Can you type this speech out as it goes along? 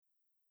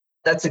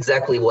That's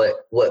exactly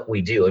what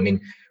we do. I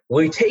mean,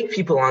 we take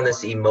people on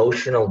this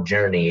emotional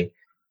journey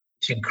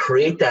to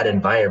create that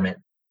environment,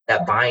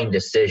 that buying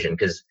decision.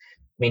 Because,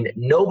 I mean,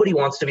 nobody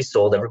wants to be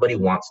sold. Everybody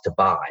wants to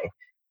buy.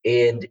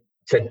 And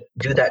to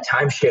do that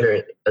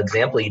timeshare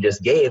example you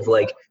just gave,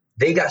 like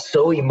they got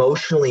so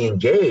emotionally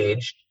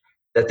engaged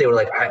that they were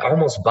like, I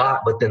almost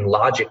bought, but then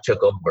logic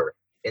took over.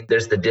 And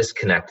there's the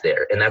disconnect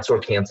there. And that's where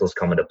cancels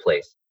come into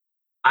place.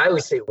 I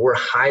always say we're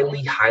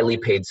highly, highly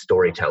paid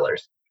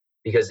storytellers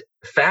because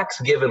facts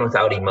given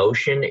without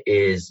emotion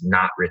is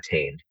not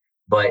retained.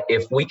 But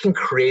if we can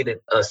create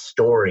a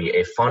story,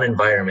 a fun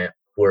environment,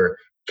 we're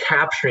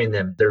capturing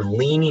them, they're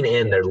leaning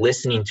in, they're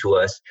listening to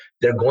us,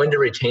 they're going to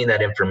retain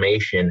that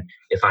information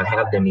if I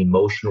have them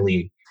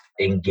emotionally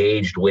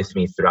engaged with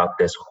me throughout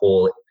this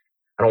whole,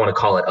 I don't want to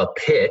call it a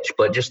pitch,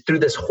 but just through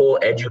this whole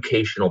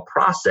educational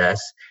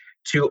process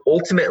to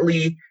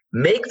ultimately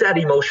make that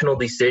emotional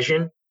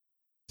decision.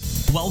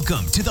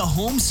 Welcome to the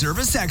Home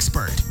Service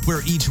Expert,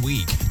 where each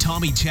week,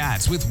 Tommy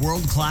chats with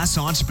world-class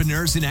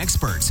entrepreneurs and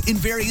experts in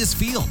various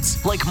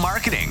fields like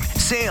marketing,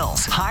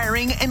 sales,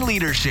 hiring, and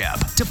leadership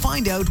to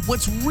find out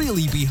what's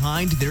really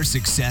behind their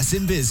success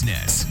in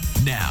business.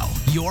 Now,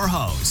 your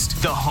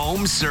host, the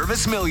Home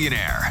Service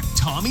Millionaire,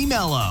 Tommy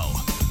Mello.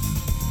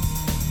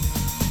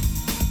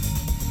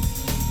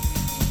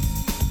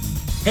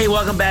 Hey,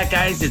 welcome back,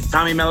 guys. It's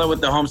Tommy Mello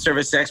with the Home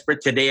Service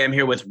Expert. Today, I'm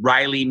here with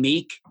Rylee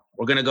Meek.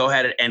 We're going to go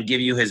ahead and give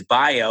you his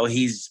bio.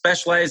 He's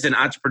specialized in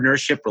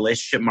entrepreneurship,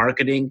 relationship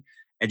marketing,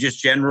 and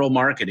just general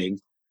marketing.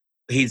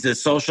 He's the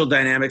Social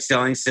Dynamic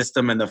Selling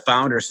System and the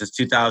founder since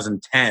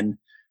 2010,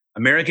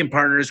 American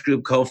Partners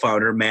Group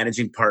co-founder,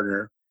 managing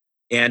partner.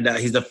 And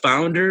he's the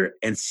founder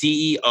and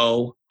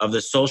CEO of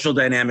the Social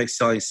Dynamic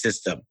Selling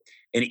System,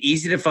 an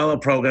easy-to-follow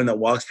program that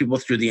walks people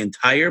through the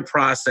entire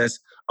process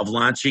of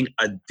launching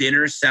a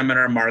dinner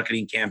seminar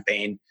marketing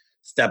campaign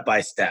step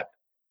by step.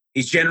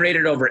 He's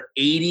generated over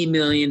 $80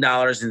 million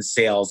in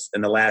sales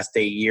in the last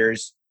 8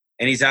 years,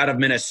 and he's out of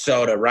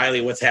Minnesota.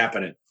 Rylee, what's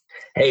happening?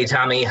 Hey,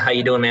 Tommy. How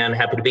you doing, man?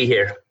 Happy to be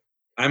here.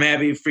 I'm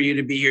happy for you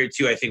to be here,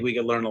 too. I think we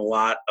could learn a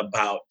lot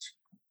about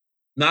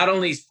not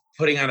only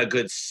putting on a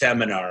good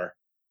seminar,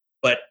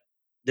 but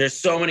there's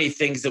so many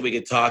things that we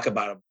could talk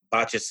about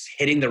just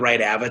hitting the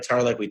right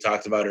avatar like we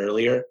talked about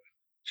earlier.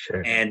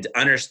 Sure. And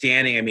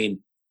understanding, I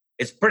mean,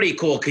 it's pretty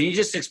cool. Can you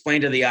just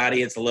explain to the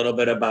audience a little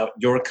bit about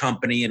your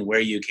company and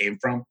where you came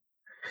from?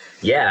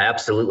 Yeah,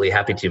 absolutely.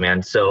 Happy to,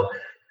 man. So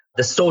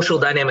the Social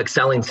Dynamic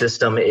Selling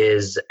System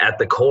is at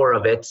the core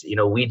of it. You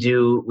know, we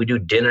do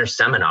dinner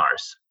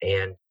seminars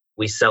and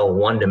we sell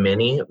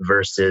one-to-many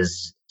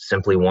versus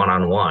simply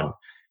one-on-one.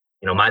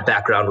 You know, my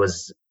background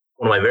was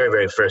one of my very,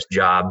 very first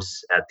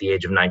jobs at the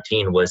age of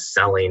 19 was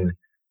selling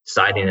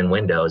siding and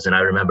windows. And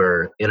I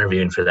remember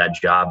interviewing for that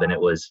job and it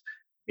was,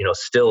 you know,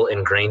 still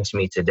ingrained to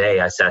me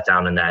today. I sat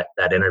down in that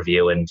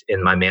interview and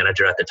my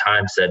manager at the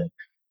time said,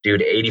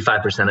 dude,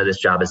 85% of this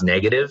job is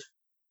negative,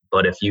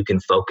 but if you can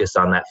focus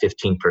on that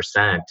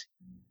 15%,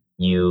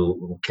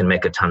 you can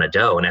make a ton of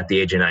dough. And at the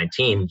age of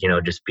 19, you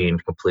know, just being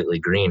completely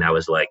green, I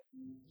was like,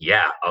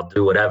 yeah, I'll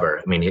do whatever.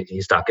 I mean,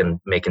 he's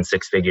talking making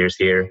six figures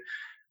here,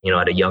 you know,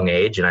 at a young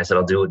age. And I said,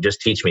 I'll do it.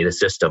 Just teach me the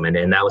system.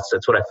 And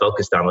that's what I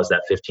focused on was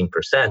that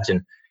 15%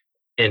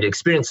 and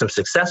experienced some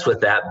success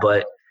with that.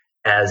 But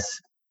as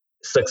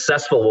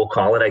successful, we'll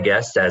call it, I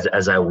guess,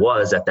 as I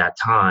was at that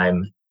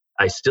time,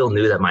 I still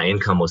knew that my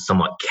income was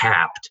somewhat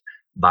capped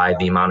by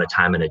the amount of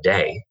time in a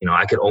day. You know,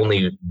 I could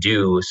only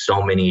do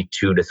so many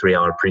 2 to 3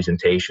 hour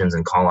presentations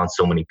and call on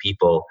so many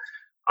people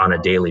on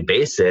a daily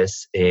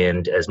basis.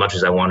 And as much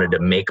as I wanted to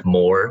make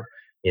more,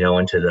 you know,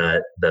 into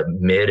the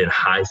mid and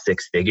high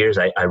six figures,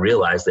 I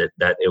realized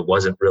that it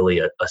wasn't really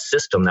a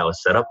system that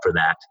was set up for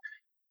that.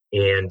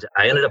 And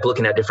I ended up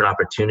looking at different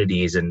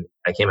opportunities and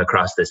I came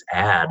across this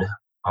ad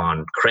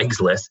on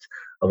Craigslist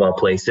of all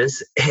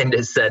places. And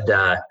it said,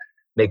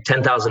 make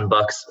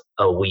 $10,000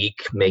 a week,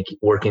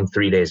 working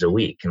 3 days a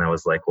week. And I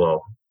was like,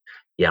 well,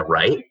 yeah,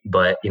 right.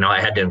 But, you know,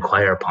 I had to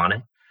inquire upon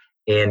it.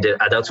 And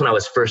that's when I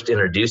was first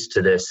introduced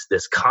to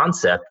this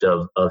concept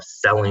of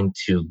selling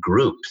to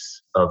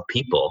groups of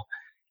people.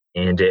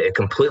 And it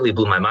completely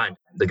blew my mind.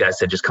 The guy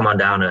said, just come on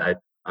down.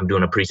 I'm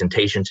doing a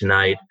presentation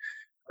tonight.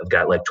 I've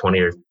got like 20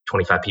 or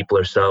 25 people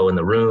or so in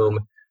the room.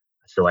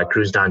 So I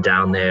cruised on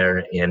down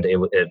there and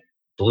it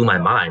blew my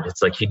mind.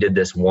 It's like he did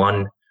this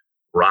one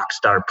rock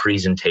star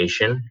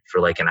presentation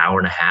for like an hour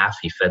and a half.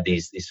 He fed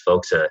these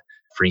folks a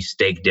free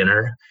steak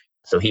dinner.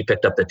 So he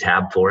picked up the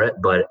tab for it.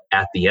 But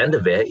at the end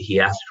of it, he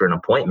asked for an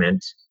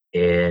appointment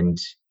and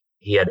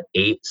he had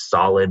 8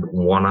 solid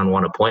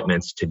one-on-one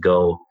appointments to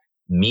go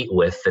meet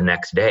with the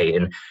next day.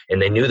 And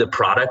they knew the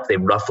product. They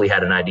roughly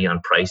had an idea on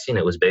pricing.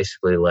 It was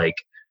basically like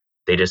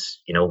they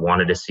just, you know,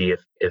 wanted to see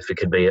if it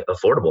could be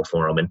affordable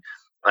for them. And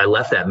I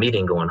left that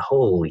meeting going,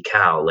 holy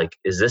cow, like,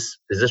 is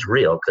this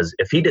real? Because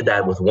if he did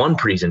that with one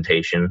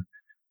presentation,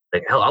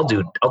 like, hell, I'll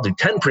do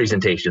 10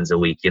 presentations a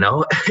week, you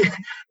know?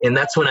 And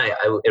that's when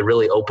it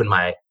really opened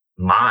my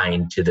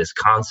mind to this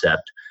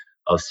concept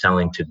of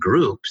selling to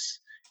groups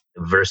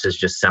versus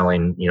just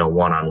selling, you know,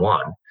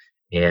 one-on-one.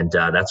 And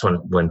that's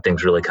when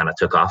things really kind of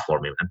took off for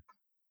me,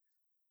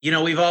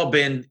 man. We've all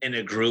been in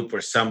a group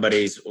where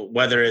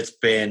whether it's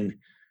been,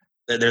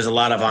 there's a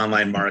lot of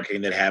online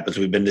marketing that happens.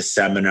 We've been to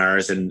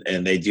seminars and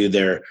they do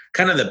their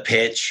kind of the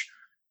pitch.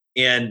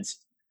 And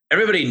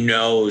everybody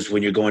knows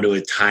when you're going to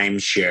a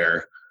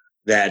timeshare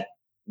that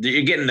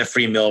you're getting the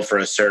free meal for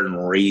a certain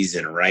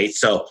reason, right?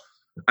 So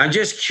I'm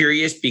just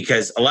curious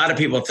because a lot of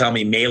people tell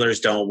me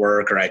mailers don't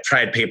work, or I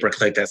tried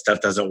pay-per-click, that stuff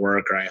doesn't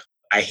work, or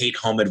I hate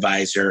Home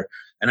Advisor.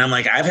 And I'm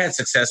like, I've had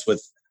success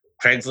with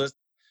Craigslist.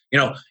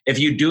 If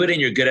you do it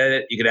and you're good at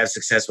it, you could have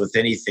success with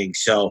anything.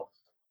 So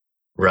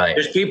right.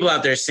 There's people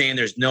out there saying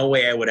there's no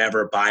way I would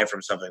ever buy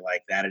from something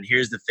like that. And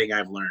here's the thing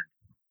I've learned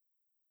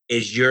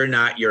is you're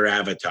not your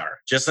avatar.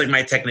 Just like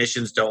my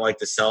technicians don't like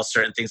to sell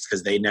certain things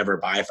because they never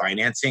buy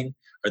financing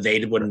or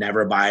they would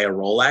never buy a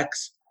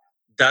Rolex,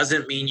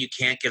 doesn't mean you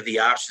can't give the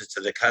options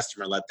to the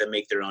customer, let them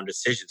make their own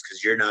decisions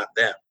because you're not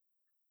them.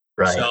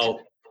 Right. So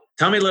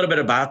tell me a little bit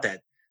about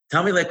that.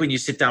 Tell me when you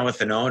sit down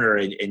with an owner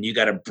and you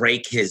got to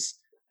break his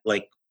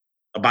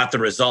about the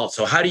results.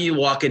 So how do you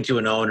walk into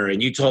an owner?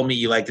 And you told me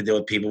you like to deal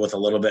with people with a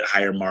little bit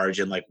higher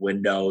margin, like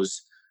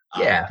windows,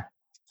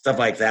 stuff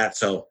like that.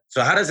 So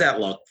how does that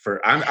look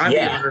for, I'm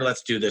the owner,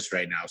 let's do this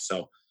right now.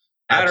 So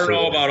Absolutely. I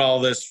don't know about all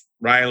this,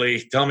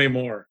 Rylee, tell me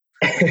more.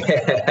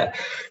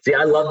 See,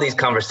 I love these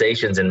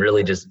conversations and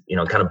really just,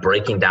 kind of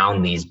breaking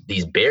down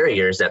these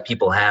barriers that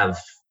people have,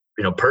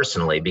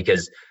 personally,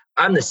 because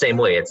I'm the same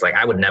way. It's like,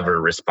 I would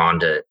never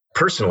respond to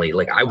personally,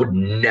 I would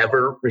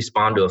never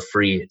respond to a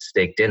free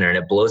steak dinner. And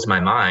it blows my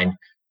mind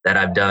that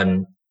I've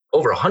done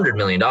over $100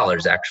 million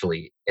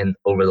actually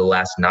over the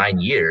last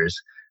 9 years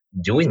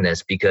doing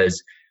this,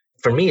 because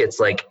for me, it's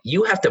like,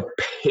 you have to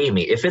pay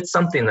me. If it's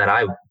something that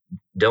I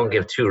don't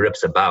give two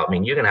rips about,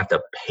 you're going to have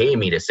to pay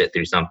me to sit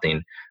through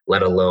something,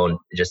 let alone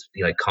just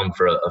come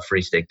for a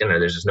free steak dinner.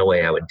 There's just no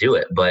way I would do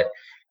it. But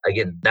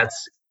again,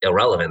 that's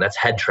irrelevant. That's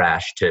head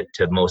trash to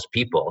most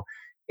people.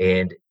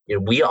 And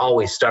we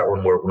always start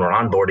when we're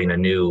onboarding a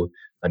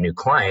new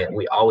client.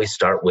 We always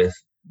start with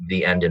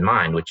the end in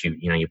mind, which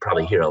you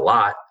probably hear a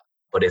lot.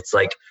 But it's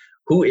like,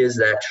 who is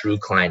that true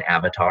client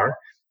avatar?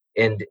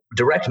 And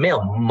direct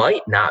mail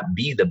might not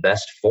be the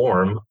best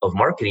form of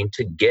marketing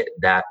to get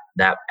that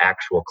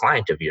actual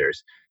client of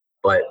yours.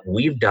 But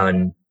I've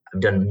done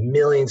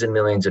millions and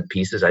millions of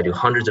pieces. I do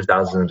hundreds of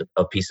thousands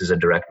of pieces of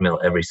direct mail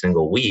every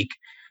single week,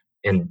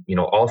 and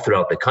all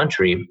throughout the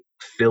country,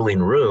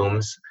 filling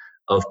rooms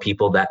of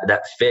people that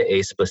fit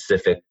a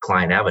specific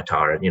client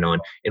avatar.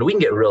 And we can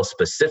get real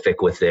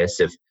specific with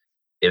this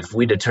if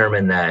we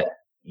determine that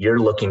you're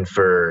looking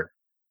for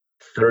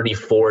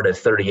 34 to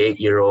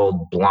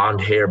 38-year-old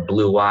blonde hair,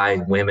 blue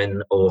eye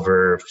women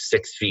over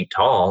 6 feet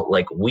tall.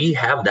 We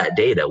have that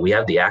data. We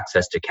have the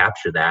access to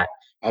capture that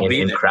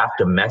and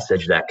craft a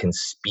message that can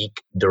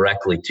speak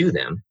directly to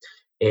them.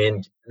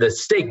 And the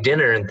steak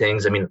dinner and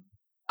things,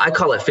 I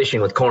call it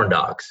fishing with corn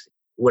dogs.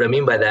 What I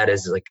mean by that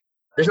is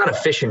there's not a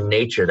fish in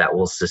nature that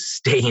will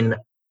sustain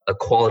a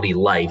quality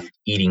life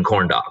eating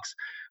corn dogs.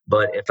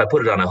 But if I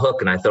put it on a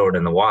hook and I throw it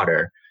in the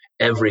water,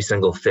 every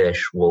single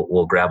fish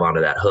will grab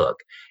onto that hook.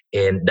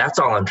 And that's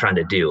all I'm trying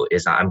to do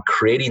is I'm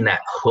creating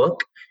that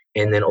hook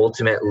and then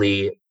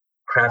ultimately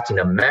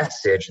crafting a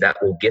message that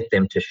will get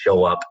them to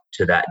show up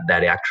to that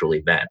actual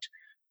event.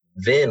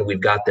 Then we've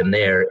got them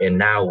there, and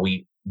now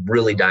we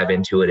really dive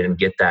into it and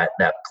get that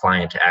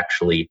client to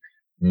actually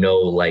know,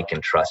 like,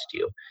 and trust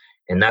you.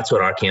 And that's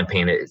what our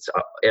campaign is.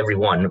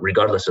 Everyone,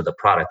 regardless of the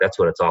product, that's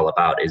what it's all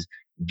about, is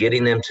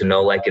getting them to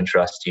know, like, and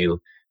trust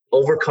you,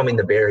 overcoming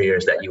the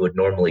barriers that you would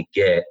normally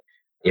get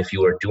if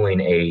you were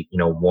doing a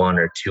 1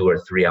 or 2 or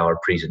 3 hour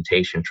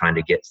presentation trying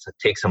to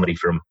take somebody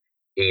from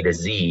A to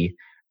Z,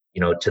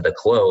 to the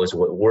close.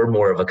 We're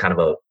more of a kind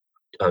of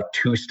a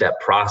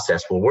 2-step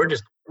process where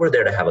we're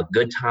there to have a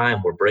good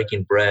time. We're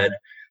breaking bread.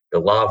 The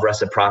law of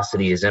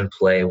reciprocity is in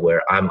play,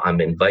 where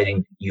I'm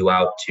inviting you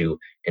out to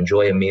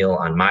enjoy a meal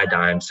on my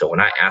dime. So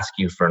when I ask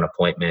you for an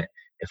appointment,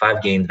 if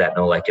I've gained that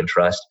know, like, and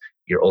trust,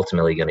 you're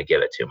ultimately going to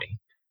give it to me.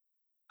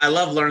 I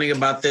love learning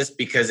about this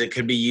because it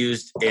could be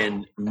used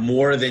in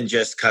more than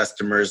just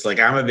customers.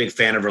 I'm a big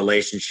fan of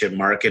relationship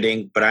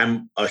marketing, but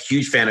I'm a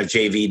huge fan of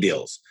JV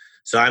deals.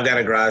 So I've got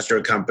a garage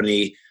door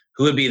company.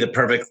 Who would be the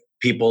perfect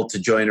people to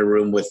join a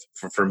room with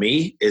for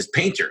me is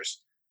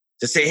painters.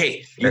 To say,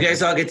 hey, you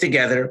guys all get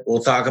together.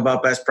 We'll talk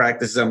about best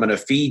practices. I'm going to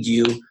feed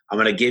you. I'm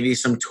going to give you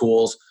some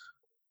tools.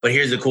 But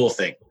here's the cool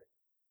thing.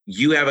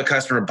 You have a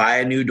customer buy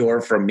a new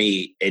door from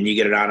me and you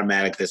get it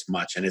automatic this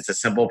much. And it's a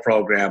simple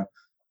program.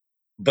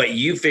 But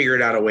you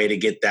figured out a way to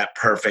get that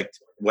perfect,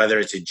 whether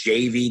it's a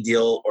JV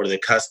deal or the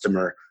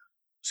customer.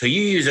 So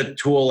you use a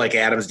tool like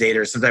Adam's Data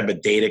or some type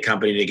of data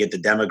company to get the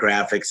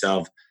demographics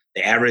of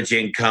the average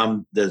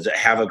income. Does it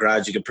have a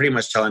garage? You can pretty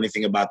much tell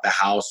anything about the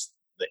house,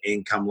 the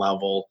income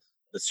level,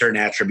 the certain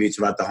attributes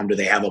about the home. Do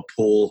they have a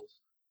pool?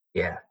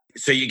 Yeah.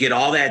 So you get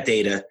all that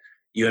data.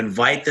 You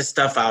invite the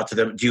stuff out to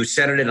them. Do you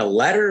send it in a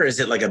letter or is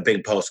it like a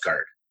big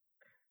postcard?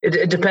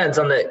 It depends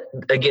on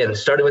again,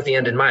 starting with the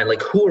end in mind,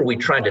 who are we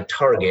trying to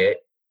target?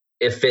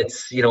 If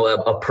it's,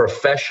 a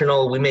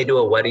professional, we may do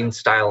a wedding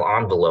style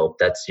envelope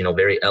that's,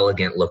 very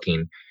elegant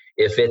looking.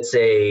 If it's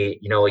a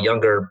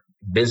younger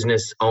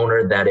business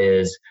owner that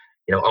is,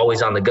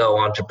 always on the go,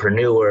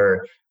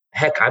 entrepreneur,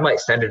 heck, I might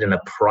send it in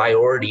a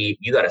priority.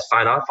 You got to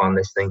sign off on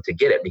this thing to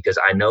get it because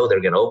I know they're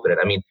going to open it.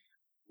 I mean,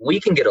 we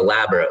can get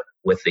elaborate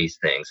with these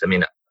things. I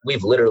mean,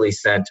 we've literally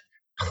sent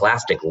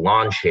plastic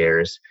lawn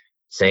chairs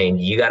saying,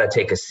 you got to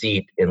take a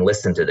seat and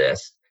listen to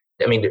this.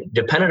 I mean,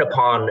 dependent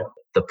upon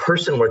the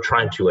person we're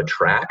trying to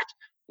attract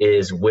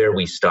is where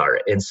we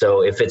start. And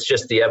so if it's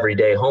just the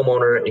everyday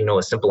homeowner,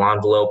 a simple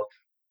envelope,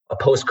 a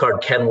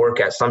postcard can work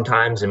at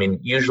sometimes. I mean,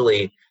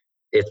 usually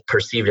it's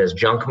perceived as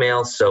junk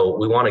mail. So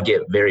we want to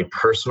get very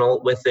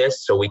personal with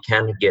this so we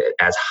can get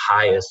as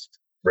highest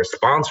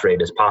response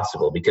rate as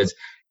possible, because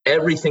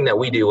everything that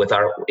we do with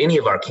any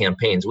of our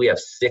campaigns, we have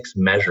 6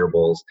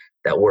 measurables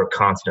that we're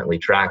constantly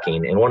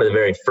tracking. And one of the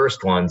very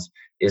first ones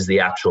is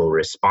the actual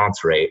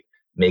response rate,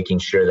 making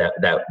sure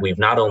that we've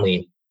not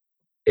only,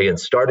 again,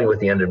 starting with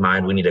the end in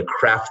mind, we need to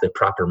craft the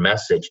proper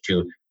message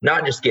to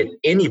not just get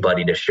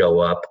anybody to show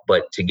up,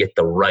 but to get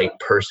the right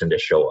person to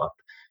show up.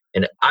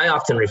 And I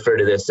often refer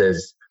to this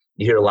as,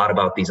 you hear a lot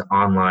about these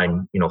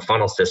online,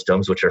 funnel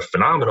systems, which are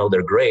phenomenal.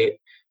 They're great.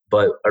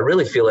 But I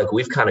really feel like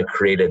we've kind of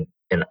created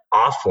an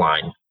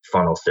offline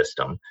funnel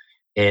system.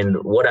 And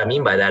what I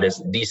mean by that is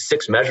these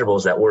 6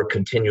 measurables that we're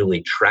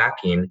continually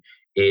tracking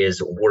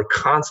is we're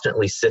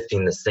constantly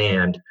sifting the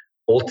sand,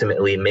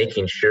 ultimately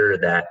making sure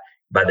that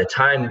by the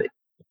time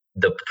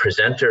the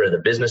presenter or the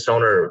business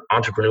owner or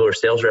entrepreneur,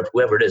 sales rep,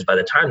 whoever it is, by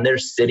the time they're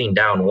sitting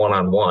down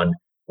one-on-one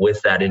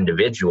with that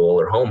individual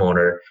or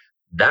homeowner,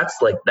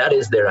 that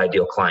is their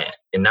ideal client.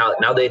 And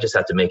now they just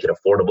have to make it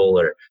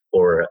affordable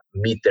or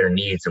meet their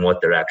needs and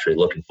what they're actually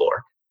looking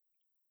for.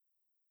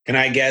 Can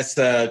I guess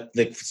the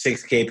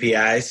 6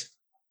 KPIs?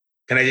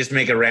 Can I just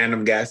make a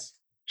random guess?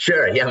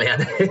 Sure. Yeah,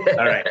 man.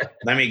 All right.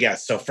 Let me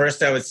guess. So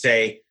first I would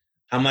say,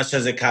 how much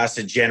does it cost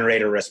to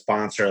generate a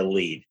response or a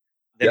lead?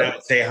 Then I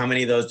would say, how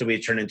many of those do we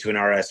turn into an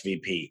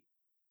RSVP?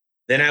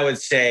 Then I would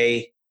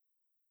say,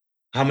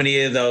 how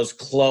many of those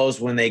close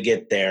when they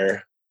get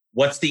there?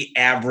 What's the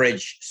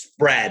average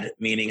spread?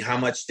 Meaning, how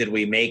much did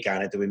we make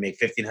on it? Did we make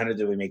 1,500?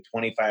 Did we make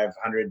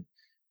 2,500?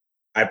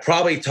 I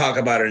probably talk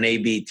about an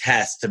A/B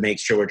test to make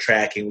sure we're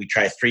tracking. We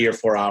try 3 or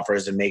 4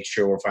 offers and make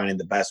sure we're finding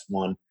the best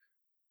one.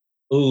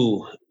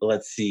 Ooh,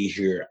 let's see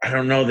here. I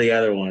don't know the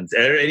other ones.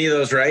 Are any of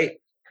those right?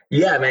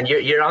 Yeah, man,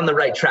 you're on the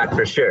right track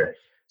for sure.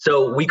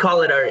 So we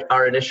call it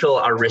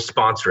our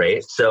response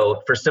rate.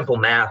 So for simple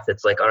math,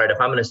 it's like, all right,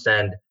 if I'm going to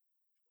send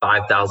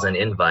 5,000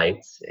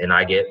 invites and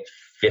I get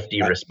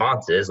 50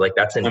 responses, like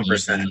that's an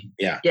 1%. easy.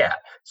 Yeah.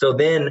 So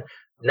then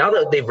now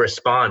that they've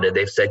responded,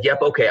 they've said,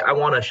 yep, okay, I'm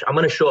going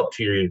to show up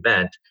to your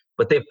event,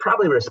 but they've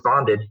probably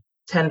responded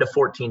 10 to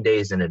 14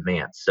 days in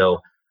advance. So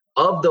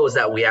of those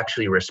that we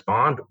actually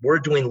respond, we're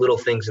doing little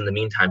things in the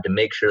meantime to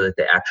make sure that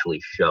they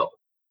actually show.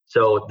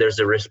 So there's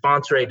a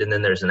response rate and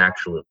then there's an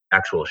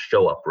actual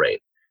show up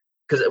rate.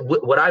 Because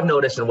what I've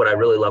noticed and what I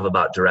really love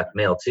about direct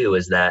mail too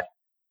is that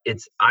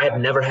I have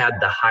never had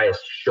the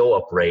highest show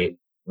up rate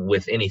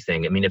with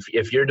anything. I mean,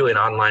 if you're doing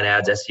online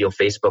ads, SEO,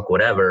 Facebook,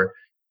 whatever,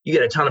 you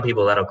get a ton of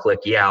people that'll click,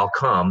 yeah, I'll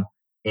come.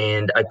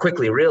 And I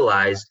quickly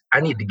realized I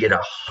need to get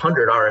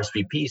 100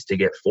 RSVPs to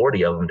get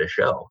 40 of them to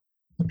show,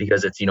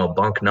 because it's,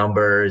 bunk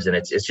numbers and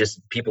it's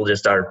just people they're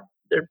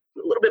a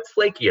little bit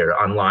flakier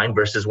online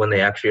versus when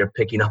they actually are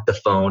picking up the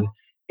phone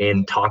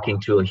and talking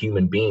to a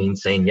human being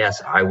saying,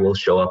 yes, I will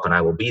show up and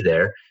I will be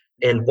there.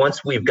 And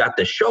once we've got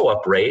the show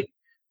up rate,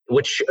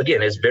 which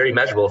again is very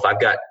measurable, if I've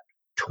got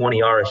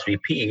 20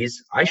 RSVPs,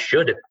 I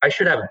should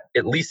have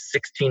at least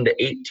 16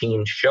 to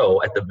 18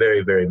 show at the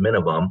very, very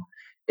minimum.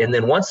 And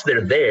then once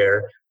they're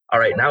there, all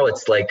right, now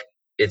it's like,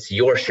 it's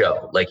your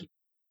show. Like,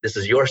 this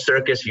is your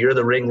circus, you're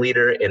the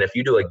ringleader. And if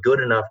you do a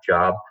good enough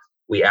job,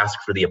 we ask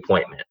for the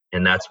appointment.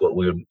 And that's what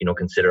we would,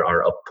 consider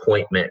our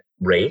appointment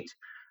rate.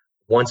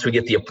 Once we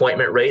get the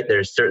appointment rate,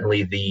 there's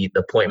certainly the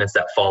appointments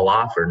that fall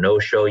off or no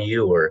show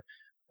you or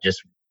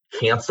just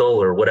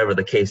cancel or whatever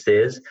the case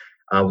is.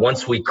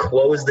 Once we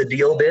close the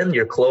deal, then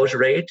your close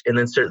rate, and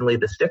then certainly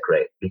the stick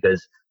rate,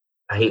 because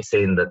I hate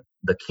saying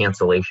the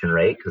cancellation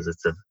rate because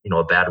it's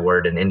a bad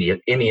word in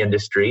any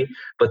industry.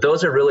 But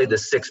those are really the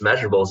 6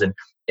 measurables,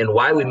 and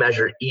why we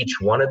measure each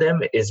one of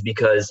them is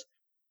because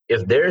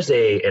if there's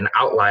an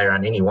outlier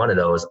on any one of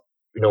those,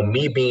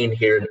 me being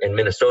here in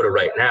Minnesota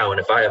right now, and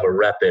if I have a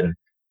rep in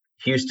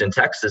Houston,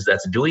 Texas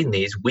that's doing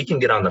these, we can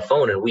get on the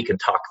phone and we can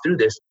talk through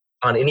this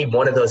on any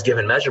one of those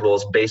given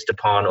measurables based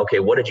upon, okay,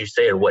 what did you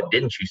say or what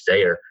didn't you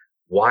say, or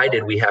why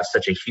did we have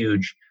such a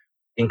huge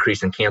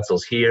increase in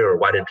cancels here, or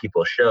why did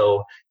people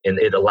show? And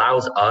it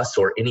allows us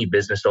or any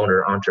business owner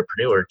or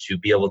entrepreneur to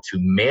be able to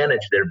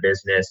manage their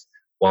business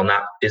while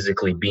not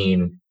physically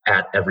being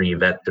at every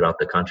event throughout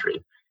the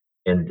country.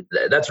 And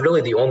that's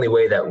really the only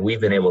way that we've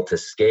been able to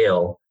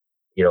scale.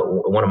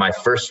 One of my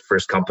first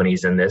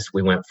companies in this,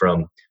 we went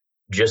from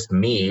just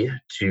me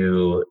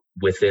to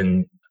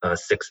within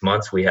 6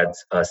 months, we had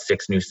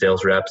 6 new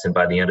sales reps. And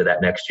by the end of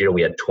that next year,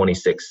 we had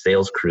 26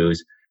 sales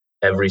crews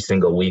every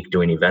single week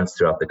doing events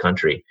throughout the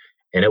country.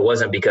 And it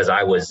wasn't because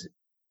I was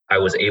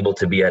able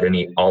to be at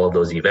all of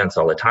those events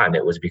all the time.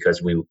 It was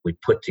because we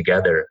put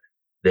together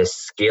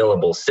this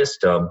scalable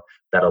system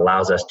that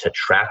allows us to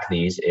track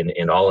these,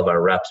 and all of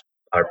our reps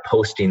are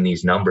posting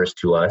these numbers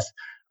to us,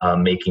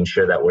 making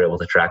sure that we're able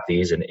to track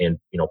these and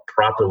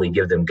properly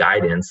give them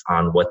guidance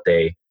on what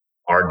they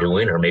are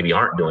doing or maybe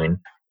aren't doing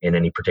in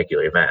any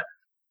particular event.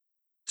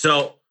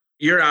 So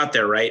you're out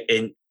there, right?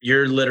 And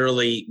you're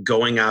literally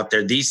going out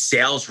there. These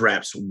sales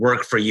reps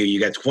work for you. You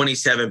got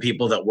 27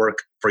 people that work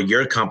for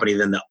your company.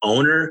 Then the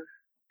owner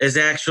is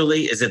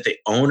it the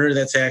owner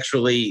that's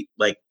actually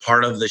like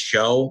part of the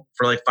show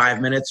for like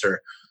 5 minutes,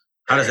 or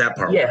how does that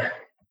part work?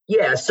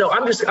 Yeah. So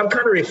I'm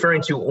kind of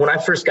referring to when I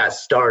first got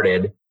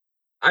started.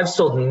 I've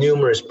sold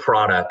numerous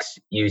products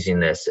using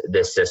this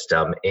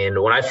system.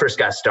 And when I first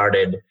got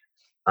started,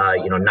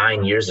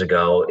 9 years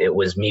ago, it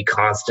was me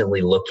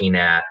constantly looking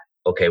at,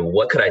 okay,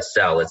 what could I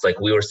sell? It's like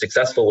we were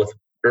successful with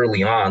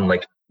early on,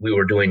 like we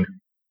were doing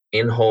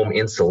in-home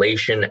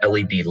insulation,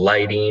 LED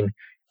lighting,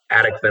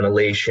 attic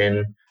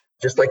ventilation,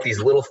 just like these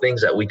little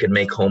things that we could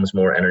make homes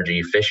more energy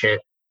efficient.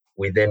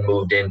 We then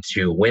moved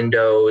into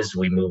windows.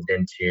 We moved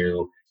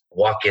into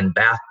walk-in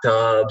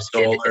bathtubs.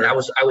 And I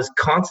was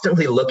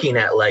constantly looking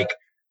at like,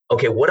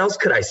 okay, what else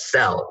could I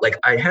sell? Like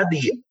I had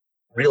the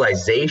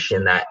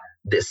realization that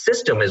the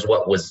system is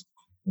what was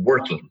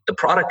working. The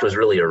product was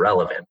really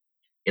irrelevant.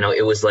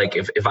 It was like,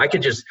 if I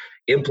could just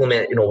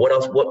implement,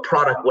 what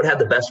product, what had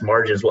the best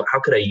margins, how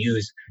could I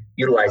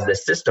utilize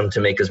this system to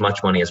make as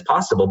much money as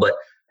possible? But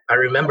I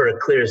remember it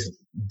clear as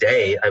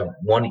day.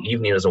 One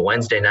evening, it was a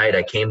Wednesday night.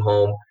 I came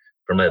home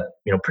from a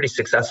pretty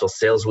successful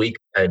sales week.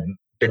 I'd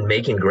been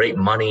making great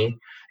money,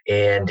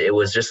 and it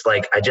was just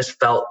like I just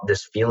felt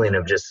this feeling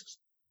of just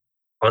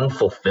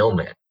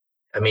unfulfillment.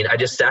 I mean, I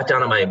just sat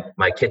down at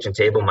my kitchen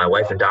table. My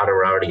wife and daughter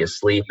were already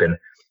asleep, and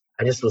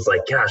I just was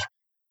like, "Gosh,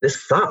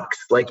 this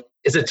sucks." Like,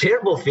 it's a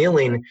terrible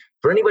feeling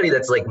for anybody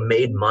that's like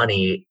made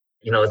money.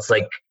 It's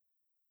like,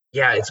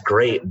 yeah, it's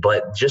great,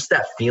 but just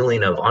that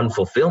feeling of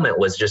unfulfillment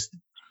was just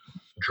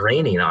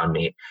draining on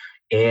me.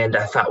 And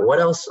I thought, what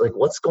else? Like,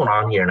 what's going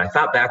on here? And I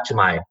thought back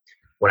to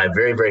when I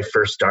very, very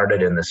first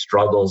started, and the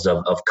struggles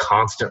of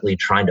constantly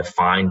trying to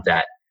find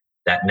that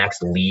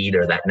next lead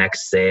or that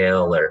next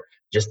sale, or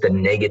just the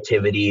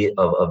negativity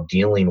of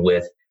dealing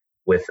with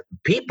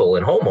people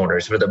and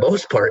homeowners for the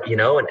most part,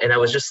 and I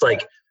was just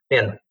like,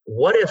 man,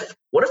 what if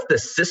the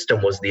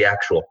system was the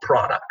actual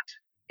product?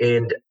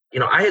 And,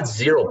 I had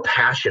zero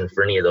passion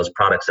for any of those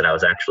products that I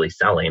was actually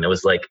selling. It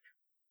was like,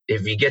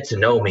 if you get to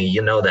know me,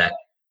 you know that,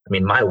 I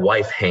mean, my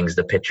wife hangs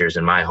the pictures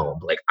in my home.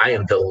 Like, I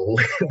am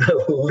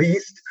the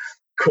least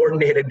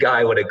coordinated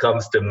guy when it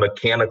comes to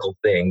mechanical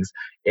things.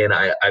 And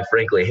I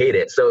frankly hate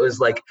it. So it was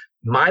like,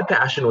 my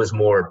passion was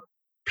more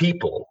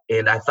people.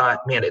 And I thought,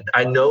 man,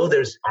 I know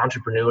there's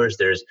entrepreneurs,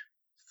 there's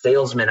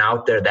salesmen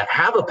out there that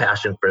have a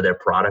passion for their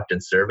product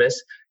and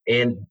service,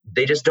 and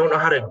they just don't know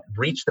how to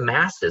reach the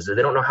masses, or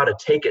they don't know how to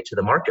take it to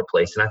the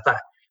marketplace. And I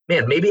thought,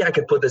 man, maybe I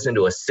could put this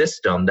into a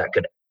system that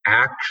could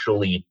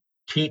actually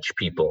teach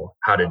people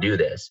how to do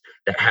this,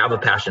 that have a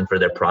passion for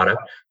their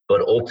product,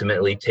 but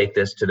ultimately take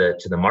this to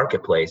the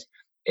marketplace.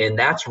 And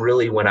that's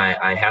really when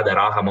I had that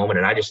aha moment,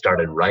 and I just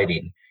started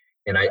writing.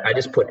 And I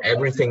just put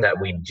everything that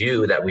we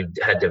do, that we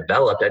had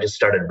developed, I just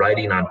started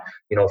writing on,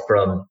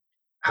 from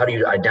how do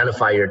you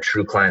identify your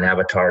true client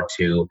avatar,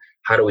 to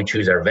how do we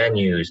choose our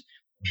venues,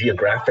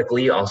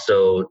 geographically,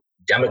 also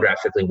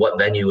demographically, what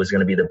venue is going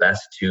to be the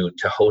best to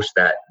host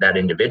that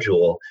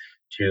individual,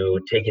 to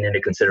taking into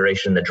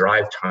consideration the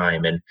drive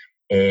time,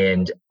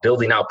 and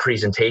building out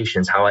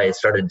presentations, how I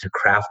started to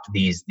craft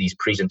these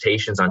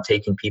presentations on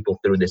taking people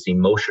through this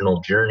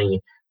emotional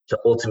journey to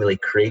ultimately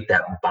create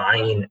that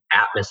buying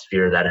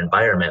atmosphere, that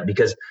environment.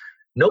 Because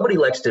nobody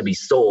likes to be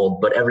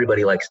sold, but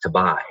everybody likes to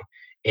buy.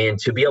 And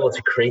to be able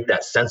to create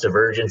that sense of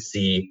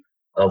urgency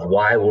of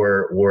why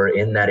we're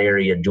in that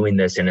area doing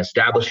this, and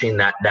establishing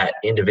that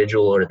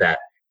individual or that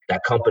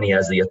company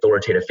as the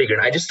authoritative figure.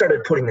 And I just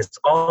started putting this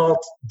all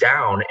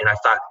down, and I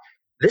thought,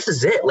 this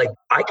is it. Like,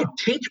 I could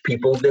teach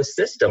people this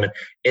system.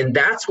 And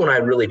that's when I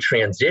really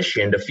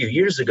transitioned a few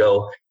years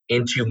ago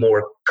into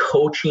more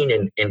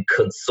coaching and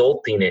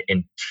consulting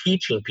and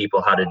teaching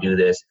people how to do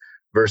this,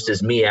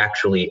 versus me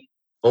actually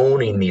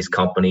owning these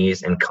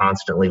companies and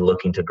constantly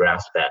looking to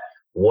grasp that.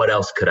 What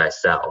else could I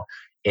sell?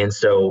 And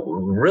so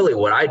really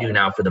what I do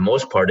now for the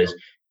most part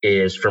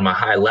is from a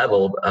high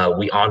level,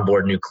 we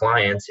onboard new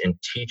clients and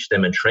teach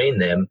them and train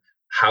them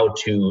how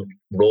to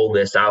roll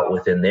this out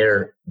within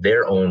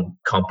their own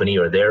company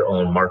or their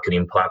own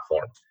marketing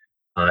platform.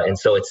 And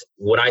so it's,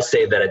 when I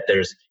say that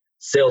there's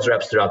sales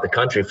reps throughout the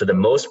country, for the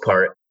most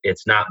part,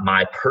 it's not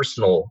my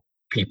personal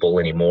people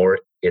anymore.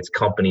 It's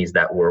companies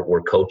that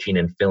we're coaching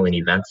and filling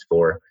events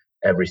for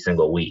every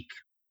single week.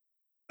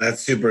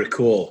 That's super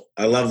cool.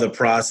 I love the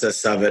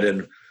process of it.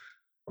 And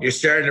you're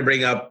starting to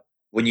bring up,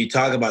 when you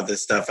talk about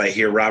this stuff, I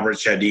hear Robert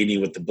Cialdini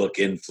with the book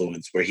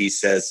Influence, where he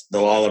says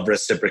the law of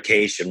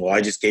reciprocation. Well,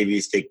 I just gave you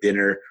a steak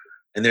dinner.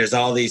 And there's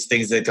all these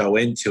things that go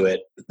into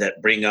it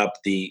that bring up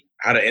the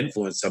how to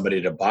influence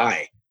somebody to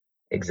buy.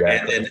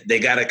 Exactly. And then they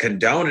got to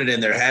condone it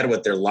in their head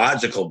with their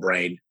logical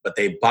brain, but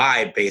they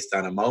buy based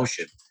on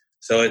emotion.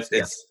 So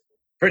it's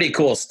pretty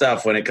cool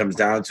stuff when it comes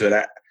down to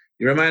it.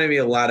 You reminded me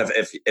a lot of,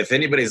 if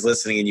anybody's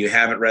listening and you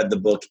haven't read the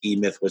book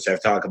E-Myth, which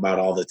I've talked about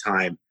all the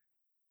time,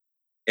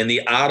 in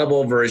the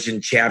Audible version,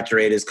 chapter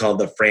 8 is called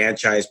The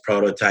Franchise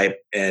Prototype.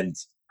 And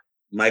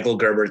Michael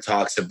Gerber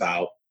talks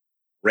about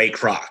Ray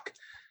Kroc.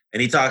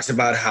 And he talks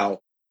about how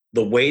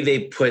the way they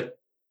put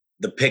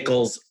the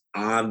pickles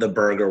on the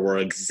burger were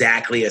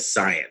exactly a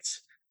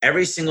science.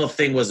 Every single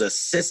thing was a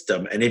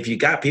system. And if you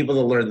got people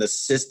to learn the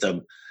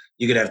system,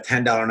 you could have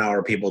 $10 an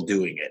hour people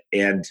doing it.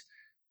 And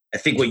I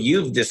think what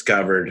you've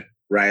discovered,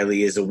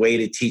 Rylee, is a way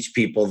to teach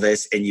people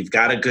this, and you've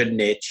got a good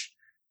niche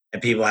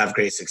and people have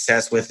great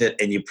success with it.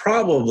 And you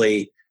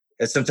probably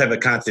have some type of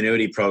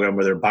continuity program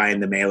where they're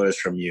buying the mailers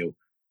from you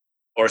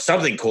or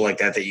something cool like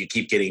that you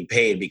keep getting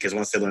paid, because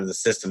once they learn the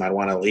system, I'd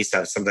want to at least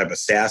have some type of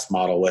SaaS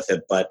model with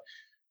it. But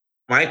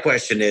my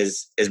question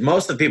is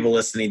most of the people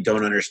listening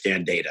don't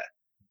understand data.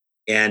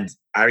 And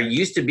I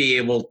used to be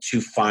able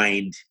to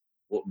find,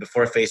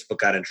 before Facebook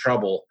got in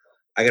trouble,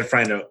 I could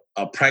find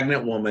a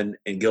pregnant woman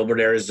in Gilbert,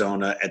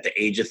 Arizona at the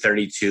age of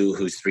 32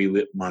 who's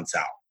 3 months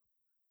out.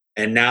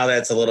 And now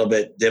that's a little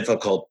bit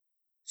difficult.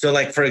 So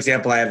like, for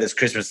example, I have this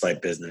Christmas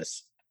light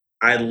business.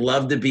 I'd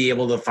love to be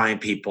able to find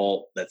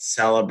people that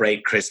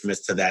celebrate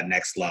Christmas to that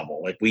next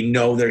level. Like, we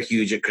know they're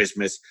huge at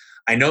Christmas.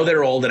 I know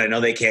they're old and I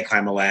know they can't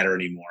climb a ladder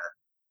anymore.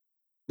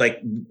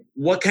 Like,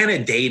 what kind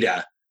of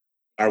data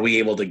are we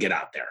able to get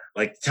out there?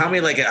 Like, tell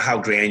me like how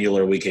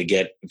granular we could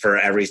get for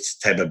every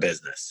type of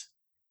business.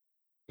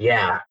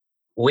 Yeah,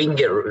 we can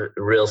get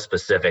real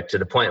specific to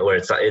the point where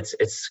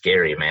it's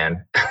scary,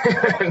 man.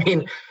 I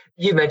mean,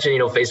 you mentioned,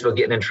 Facebook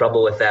getting in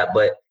trouble with that,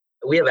 but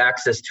we have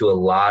access to a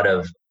lot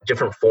of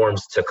different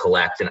forms to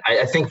collect. And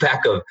I think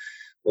back of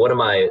one of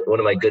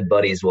my good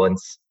buddies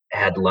once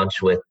had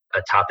lunch with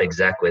a top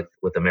exec with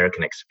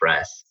American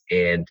Express,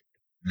 and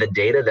the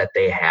data that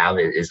they have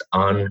is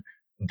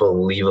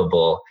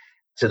unbelievable,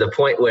 to the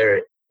point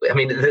where, I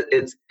mean,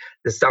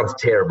 this sounds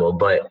terrible,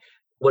 but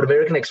what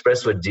American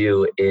Express would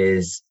do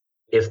is,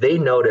 if they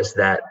notice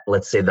that,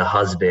 let's say the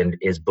husband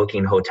is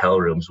booking hotel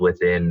rooms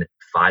within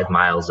 5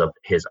 miles of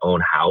his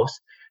own house,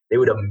 they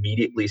would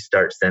immediately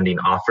start sending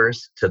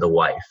offers to the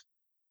wife,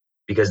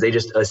 because they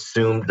just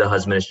assumed the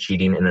husband is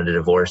cheating and the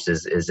divorce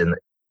is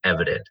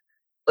evident.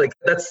 Like,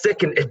 that's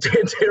sick and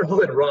terrible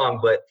and wrong,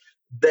 but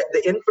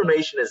the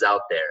information is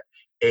out there.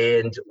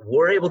 And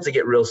we're able to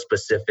get real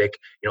specific.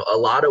 A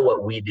lot of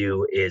what we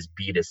do is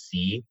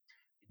B2C,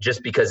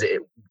 just because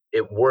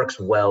it works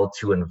well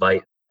to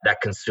invite that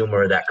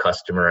consumer, that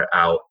customer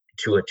out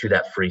to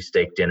that free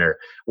steak dinner.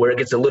 Where it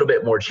gets a little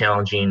bit more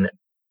challenging,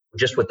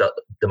 just with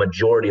the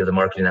majority of the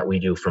marketing that we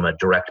do from a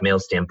direct mail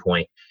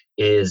standpoint,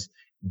 is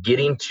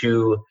getting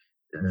to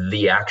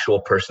the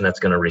actual person that's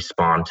going to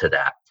respond to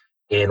that.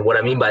 And what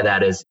I mean by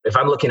that is, if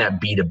I'm looking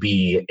at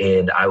B2B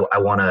and I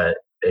want to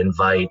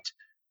invite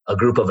a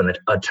group of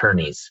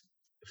attorneys,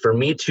 for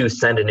me to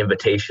send an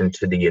invitation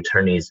to the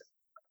attorney's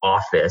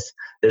office,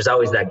 there's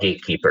always that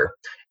gatekeeper.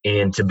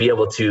 And to be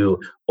able to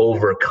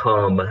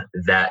overcome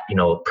that,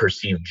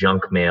 perceived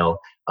junk mail,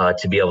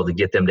 to be able to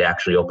get them to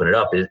actually open it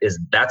up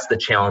that's the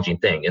challenging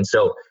thing. And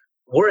so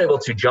we're able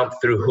to jump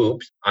through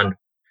hoops on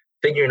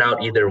figuring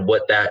out either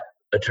what that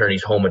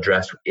attorney's home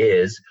address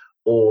is,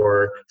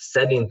 or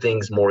sending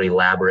things more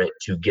elaborate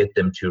to get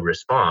them to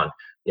respond.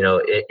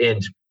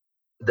 And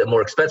the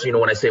more expensive,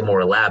 when I say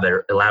more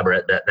elaborate,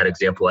 that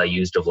example I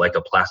used of like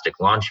a plastic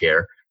lawn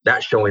chair,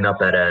 that showing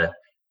up at a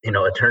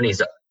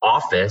attorney's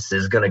office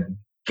is going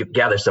to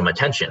gather some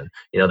attention.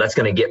 That's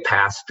going to get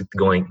past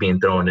being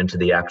thrown into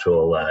the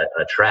actual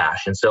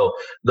trash. And so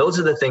those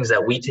are the things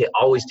that we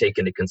always take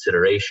into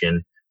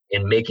consideration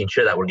in making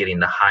sure that we're getting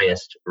the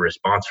highest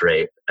response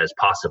rate as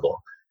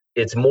possible.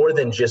 It's more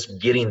than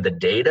just getting the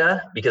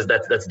data, because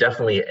that's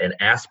definitely an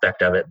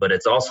aspect of it, but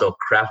it's also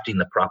crafting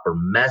the proper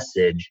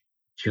message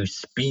to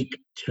speak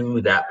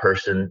to that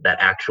person, that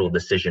actual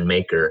decision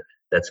maker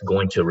that's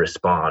going to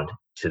respond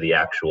to the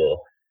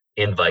actual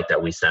invite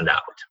that we send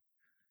out.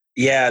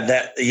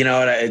 Yeah,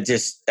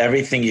 just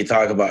everything you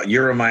talk about,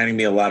 you're reminding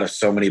me a lot of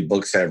so many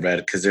books I've read,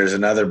 because there's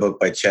another book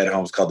by Chet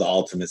Holmes called The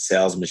Ultimate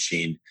Sales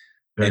Machine.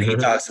 And he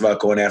talks about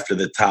going after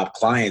the top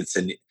clients.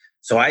 And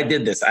so I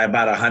did this. I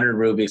bought 100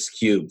 Rubik's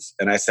Cubes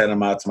and I sent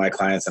them out to my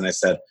clients and I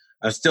said,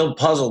 I'm still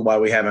puzzled why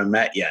we haven't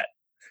met yet.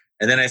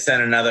 And then I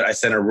sent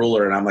a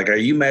ruler and I'm like, are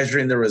you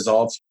measuring the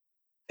results?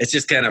 It's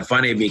just kind of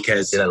funny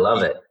because I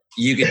love it.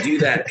 You can do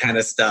that kind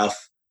of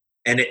stuff.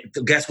 And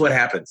guess what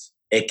happens?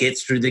 It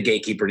gets through the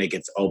gatekeeper and it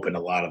gets open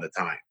a lot of the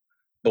time.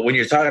 But when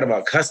you're talking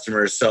about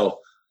customers, so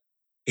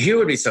here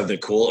would be something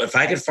cool. If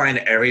I could find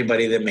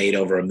everybody that made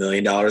over $1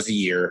 million a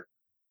year,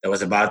 that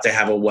was about to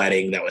have a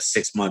wedding that was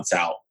 6 months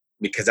out,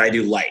 because I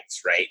do lights,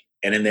 right?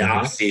 And in the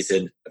off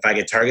season, if I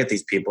could target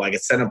these people, I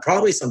could send them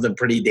probably something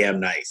pretty damn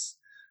nice.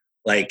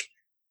 Like,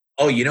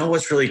 Oh, you know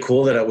what's really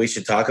cool that we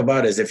should talk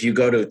about is if you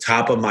go to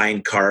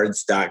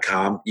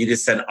topofmindcards.com, you can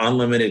send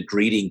unlimited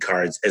greeting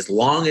cards as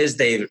long as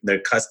they're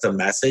custom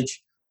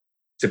message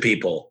to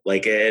people.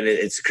 Like, and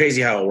it's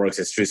crazy how it works.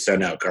 It's true,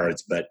 send out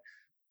cards, but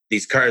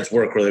these cards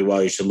work really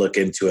well. You should look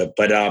into it.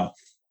 But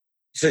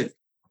so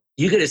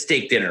you get a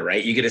steak dinner,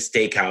 right? You get a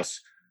steakhouse.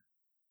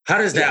 How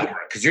does that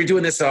work? Because you're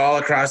doing this all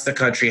across the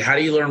country. How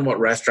do you learn what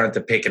restaurant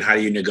to pick and how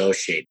do you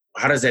negotiate?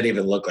 How does that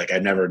even look like?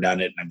 I've never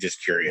done it, and I'm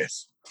just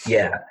curious.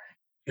 Yeah.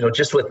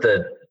 Just with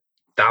the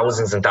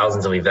thousands and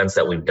thousands of events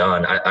that we've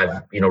done,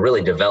 I've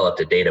really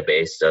developed a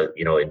database.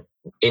 In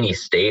any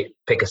state,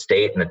 pick a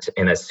state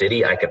in a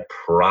city, I could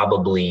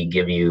probably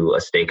give you a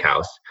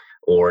steakhouse,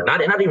 or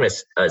not even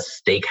a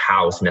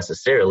steakhouse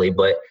necessarily,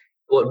 but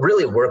what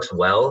really works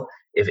well,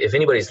 if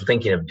anybody's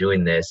thinking of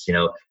doing this,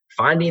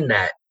 finding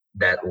that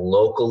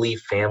locally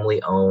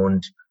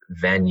family-owned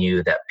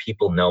venue that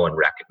people know and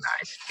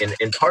recognize.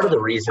 And part of the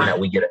reason that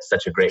we get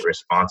such a great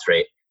response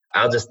rate,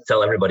 I'll just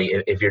tell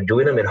everybody, if you're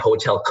doing them in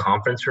hotel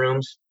conference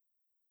rooms,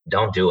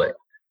 don't do it.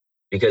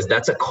 Because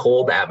that's a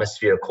cold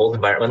atmosphere, cold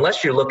environment.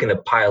 Unless you're looking to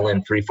pile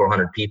in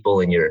 300-400 people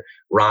and you're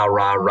rah,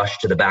 rush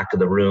to the back of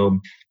the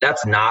room.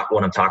 That's not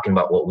what I'm talking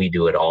about, what we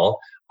do at all.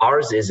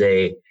 Ours is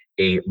a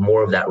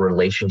more of that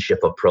relationship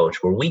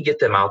approach where we get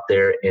them out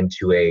there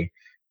into an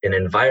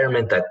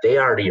environment that they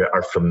already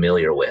are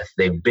familiar with.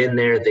 They've been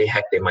there. They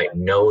might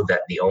know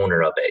that the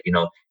owner of it.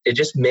 It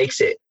just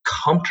makes it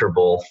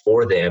comfortable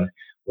for them,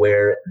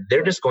 where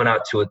they're just going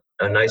out to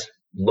a nice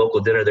local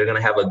dinner. They're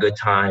going to have a good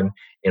time,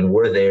 and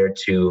we're there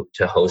to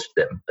host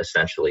them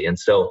essentially. And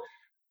so,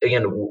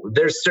 again,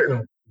 there's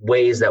certain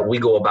ways that we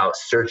go about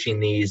searching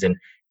these, and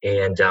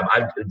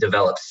I've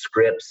developed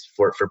scripts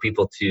for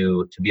people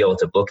to be able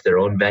to book their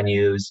own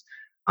venues,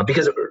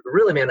 because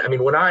really, man, I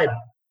mean, when I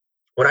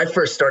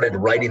first started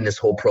writing this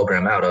whole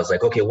program out, I was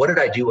like, okay, what did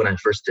I do when I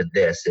first did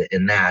this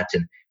and that,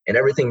 and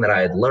everything that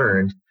I had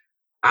learned?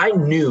 I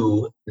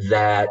knew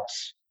that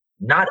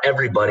not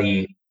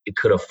everybody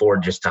could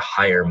afford just to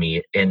hire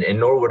me, and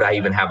nor would I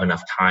even have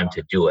enough time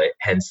to do it.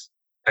 Hence,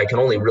 I can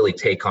only really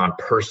take on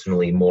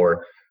personally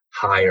more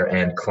higher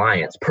end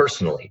clients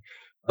personally.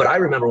 But I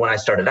remember when I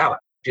started out,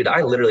 dude,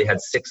 I literally had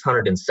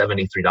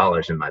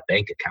 $673 in my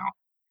bank account.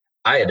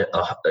 I had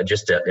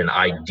an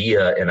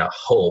idea and a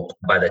hope.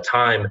 By the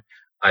time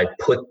I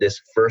put this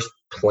first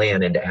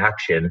plan into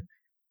action,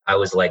 I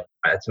was like,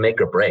 it's make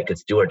or break.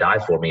 It's do or die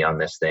for me on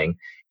this thing.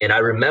 And I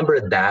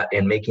remembered that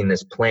in making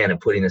this plan and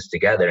putting this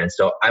together. And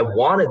so I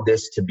wanted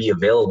this to be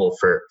available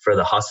for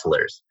the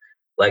hustlers.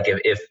 Like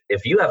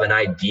if you have an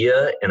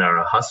idea and are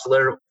a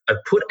hustler,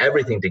 I've put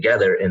everything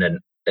together in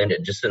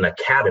just an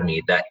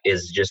academy that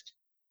is just,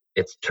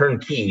 it's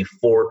turnkey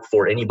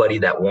for anybody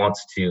that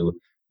wants to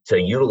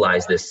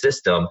utilize this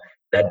system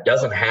that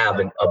doesn't have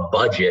a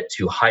budget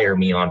to hire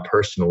me on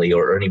personally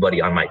or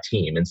anybody on my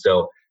team. And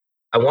so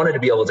I wanted to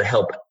be able to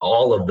help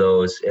all of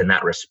those in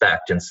that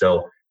respect. And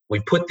so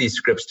we put these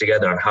scripts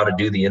together on how to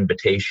do the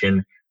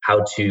invitation,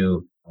 how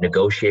to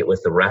negotiate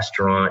with the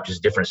restaurant,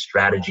 just different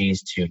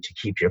strategies to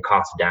keep your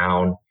costs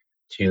down,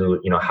 to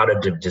how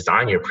to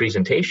design your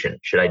presentation.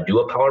 Should I do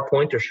a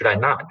PowerPoint or should I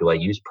not? Do I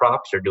use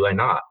props or do I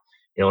not?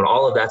 And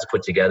all of that's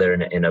put together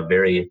in a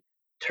very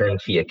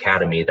turnkey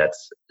academy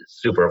that's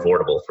super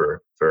affordable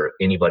for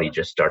anybody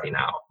just starting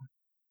out.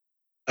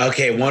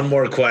 Okay, one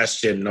more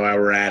question while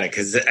we're at it,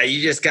 because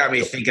you just got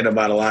me thinking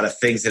about a lot of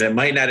things, and it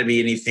might not be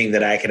anything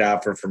that I could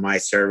offer for my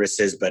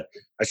services, but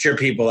I'm sure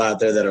people out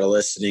there that are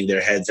listening, their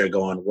heads are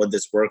going, would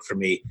this work for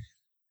me?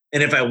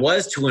 And if I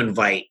was to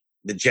invite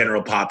the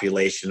general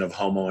population of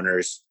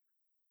homeowners,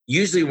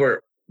 usually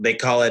they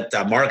call it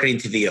marketing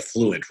to the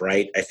affluent,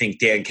 right? I think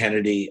Dan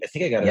Kennedy,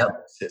 I got it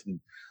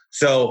sitting.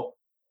 So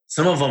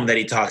some of them that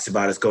he talks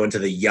about is going to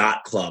the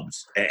yacht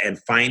clubs and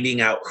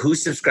finding out who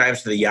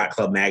subscribes to the Yacht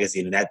Club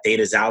magazine, and that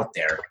data's out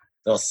there.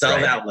 They'll sell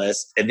that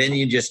list, and then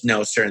you just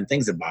know certain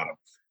things about them.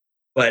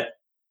 But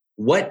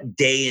what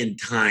day and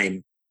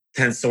time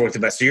tends to work the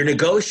best? So you're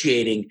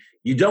negotiating.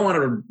 You don't want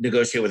to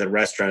negotiate with a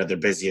restaurant at their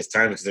busiest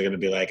time because they're going to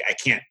be like, I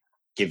can't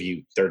give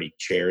you 30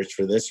 chairs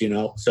for this,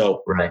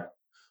 So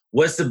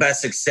what's the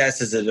best success?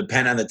 Does it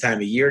depend on the time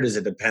of year? Does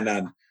it depend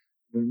on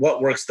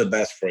what works the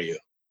best for you?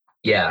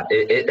 Yeah,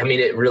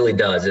 it really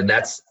does. And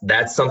that's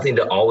something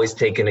to always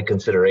take into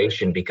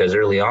consideration, because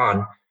early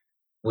on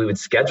we would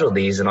schedule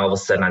these and all of a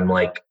sudden I'm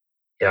like,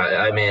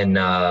 I'm in,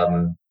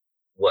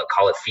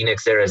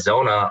 Phoenix,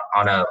 Arizona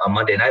on a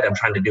Monday night. I'm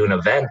trying to do an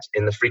event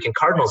and the freaking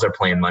Cardinals are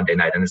playing Monday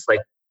night. And it's like,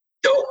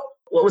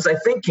 what was I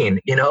thinking?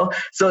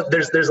 So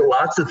there's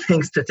lots of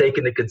things to take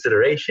into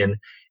consideration.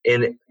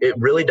 And it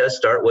really does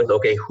start with,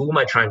 okay, who am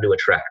I trying to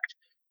attract?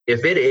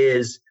 If it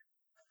is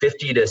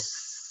 50 to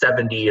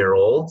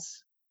 70-year-olds,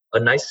 a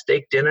nice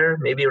steak dinner,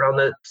 maybe around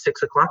the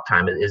 6 o'clock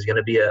time is going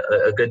to be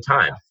a good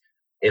time.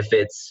 If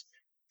it's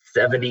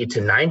 70 to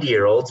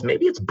 90-year-olds,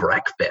 maybe it's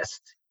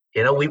breakfast.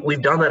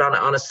 We've done that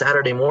on a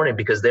Saturday morning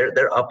because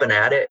they're up and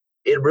at it.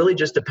 It really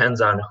just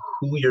depends on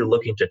who you're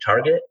looking to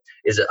target.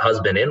 Is it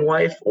husband and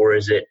wife, or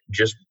is it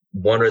just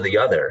one or the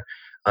other?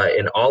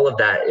 And all of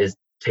that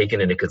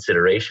taken into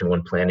consideration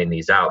when planning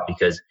these out.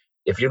 Because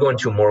if you're going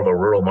to more of a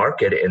rural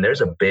market and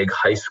there's a big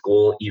high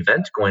school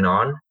event going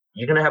on,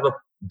 you're going to have a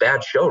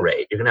bad show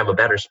rate. You're going to have a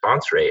bad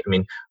response rate. I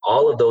mean,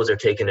 all of those are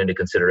taken into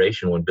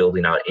consideration when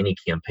building out any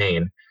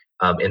campaign.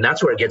 And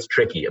that's where it gets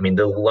tricky. I mean,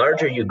 the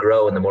larger you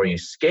grow and the more you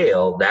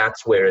scale,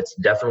 that's where it's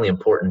definitely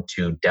important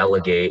to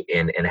delegate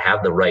and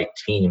have the right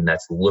team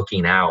that's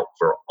looking out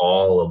for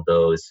all of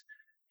those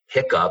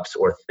hiccups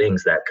or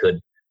things that could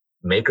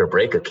make or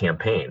break a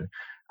campaign.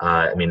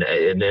 I mean,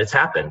 and it's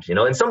happened,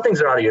 and some things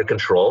are out of your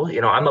control.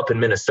 I'm up in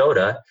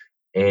Minnesota,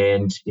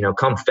 and,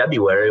 come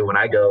February when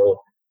I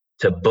go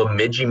to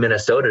Bemidji,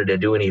 Minnesota to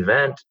do an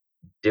event,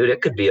 dude,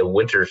 it could be a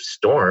winter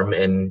storm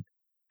and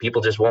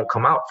people just won't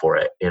come out for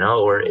it,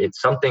 or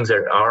some things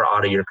that are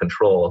out of your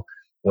control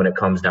when it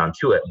comes down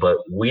to it. But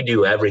we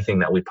do everything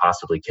that we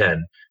possibly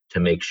can to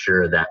make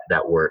sure that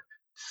we're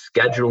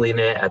scheduling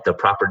it at the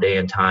proper day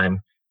and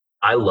time.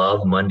 I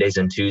love Mondays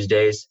and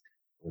Tuesdays.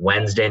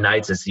 Wednesday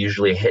nights is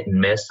usually a hit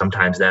and miss.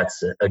 Sometimes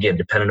that's, again,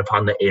 dependent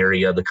upon the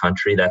area of the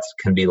country. That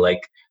can be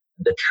like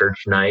the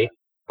church night.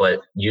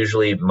 But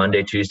usually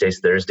Monday, Tuesdays,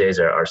 Thursdays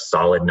are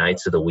solid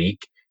nights of the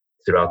week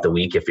throughout the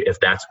week. If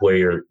that's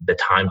where the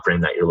time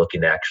frame that you're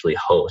looking to actually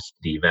host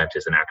the event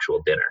is an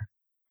actual dinner.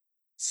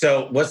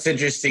 So what's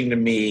interesting to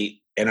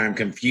me, and I'm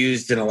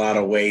confused in a lot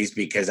of ways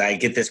because I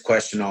get this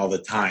question all the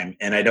time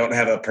and I don't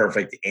have a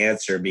perfect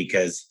answer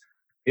because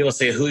people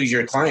say, who's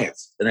your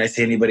clients? And I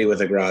say anybody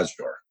with a garage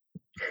door,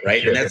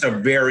 right? And that's a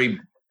very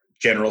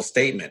general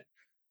statement.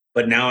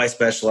 But now I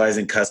specialize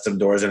in custom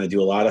doors and I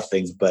do a lot of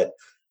things. But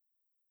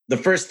the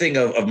first thing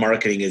of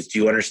marketing is, do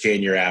you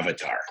understand your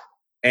avatar?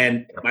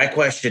 And my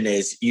question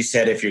is, you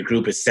said if your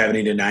group is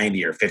 70 to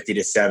 90 or 50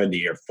 to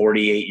 70 or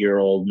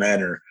 48-year-old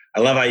men, or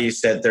I love how you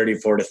said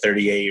 34 to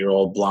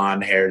 38-year-old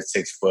blonde haired,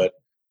 6 foot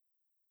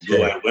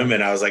blue-eyed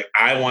women. I was like,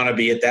 I want to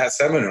be at that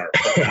seminar.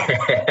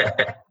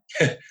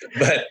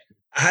 But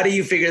how do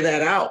you figure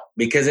that out?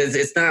 Because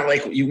it's not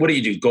like, what do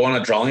you do? Go on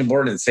a drawing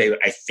board and say,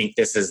 I think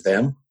this is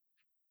them?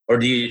 Or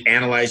do you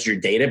analyze your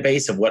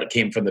database of what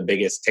came from the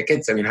biggest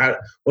tickets? I mean,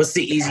 what's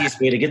the easiest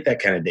way to get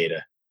that kind of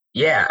data?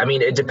 Yeah, I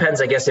mean, it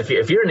depends. I guess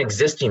if you're an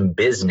existing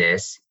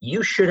business,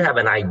 you should have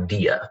an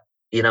idea,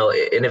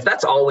 and if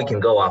that's all we can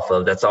go off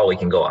of, that's all we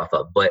can go off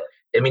of. But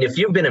I mean, if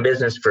you've been in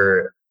business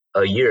for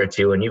a year or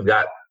two and you've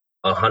got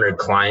 100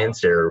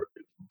 clients or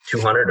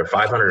 200 or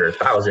 500 or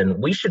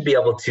 1,000, we should be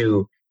able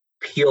to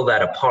peel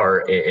that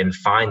apart and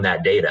find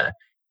that data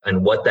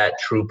and what that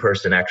true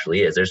person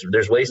actually is.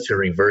 There's ways to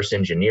reverse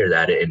engineer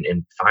that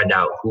and find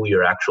out who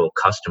your actual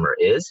customer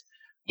is,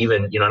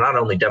 even, not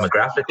only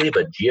demographically,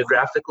 but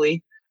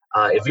geographically.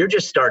 If you're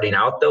just starting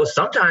out though,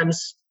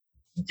 sometimes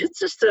it's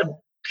just a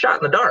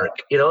shot in the dark.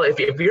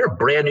 If you're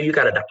brand new, you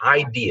got an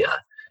idea.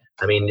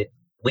 I mean,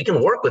 we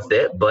can work with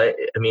it, but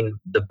I mean,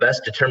 the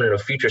best determinant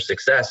of future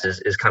success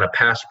is kind of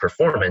past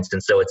performance.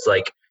 And so it's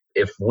like,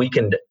 if we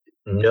can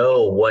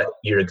know what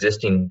your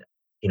existing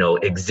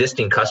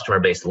customer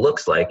base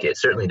looks like, it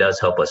certainly does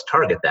help us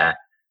target that.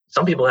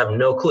 Some people have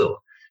no clue.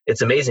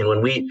 It's amazing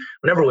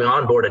whenever we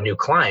onboard a new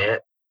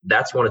client,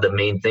 that's one of the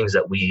main things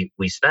that we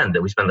spend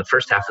the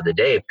first half of the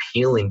day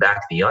peeling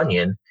back the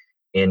onion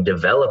and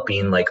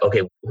developing, like,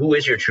 okay, who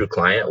is your true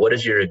client? What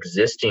is your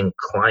existing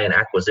client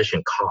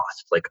acquisition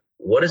cost? Like,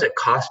 what does it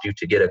cost you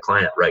to get a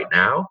client right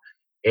now?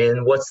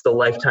 And what's the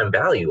lifetime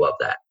value of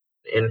that?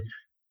 And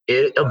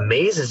it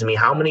amazes me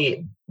how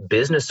many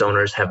business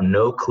owners have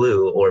no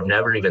clue or have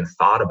never even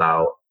thought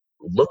about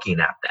looking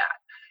at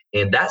that.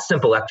 And that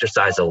simple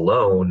exercise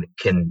alone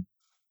can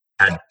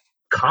add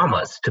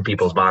commas to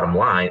people's bottom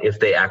line if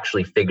they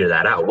actually figure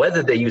that out,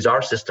 whether they use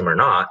our system or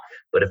not.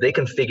 But if they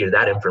can figure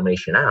that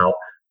information out,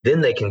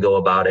 then they can go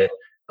about it.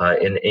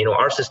 And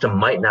our system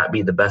might not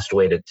be the best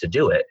way to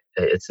do it.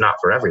 It's not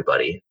for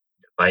everybody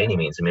by any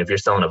means. I mean, if you're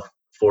selling a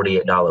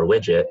 $48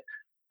 widget,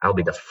 I'll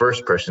be the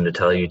first person to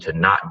tell you to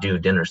not do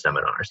dinner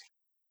seminars.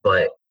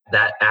 But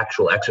that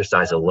actual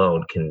exercise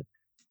alone can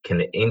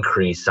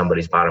increase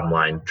somebody's bottom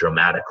line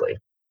dramatically.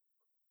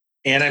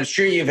 And I'm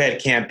sure you've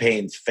had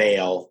campaigns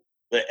fail.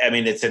 I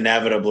mean, it's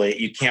inevitably,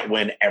 you can't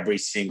win every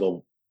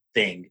single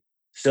thing.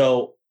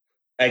 So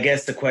I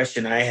guess the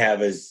question I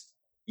have is,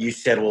 you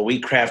said, well, we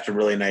craft a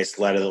really nice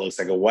letter that looks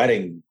like a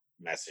wedding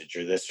message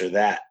or this or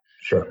that.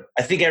 Sure.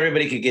 I think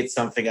everybody could get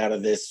something out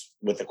of this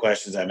with the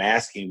questions I'm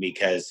asking,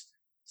 because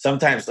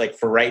sometimes, like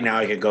for right now,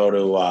 I could go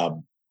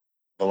to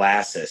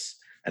Velasquez,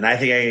 and I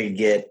think I could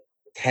get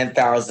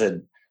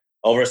 10,000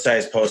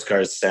 oversized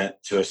postcards sent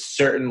to a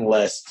certain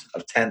list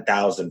of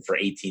 10,000 for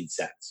 18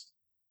 cents.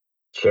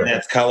 Sure. And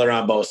that's color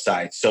on both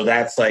sides. So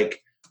that's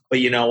like, but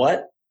you know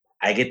what?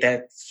 I get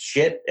that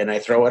shit and I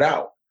throw it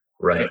out.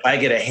 Right. If I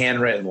get a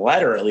handwritten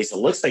letter, at least it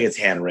looks like it's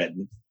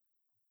handwritten,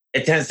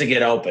 it tends to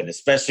get open,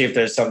 especially if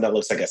there's something that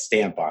looks like a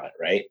stamp on it,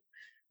 right?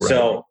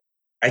 So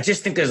I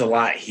just think there's a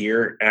lot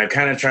here, and I'm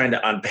kind of trying to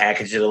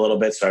unpackage it a little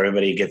bit so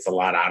everybody gets a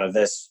lot out of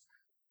this.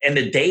 And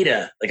the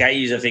data, like I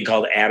use a thing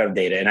called Atom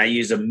Data, and I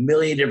use a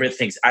million different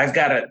things. I've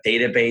got a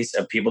database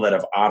of people that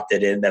have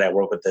opted in that I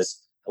work with, the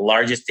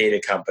largest data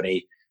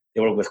company.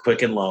 They work with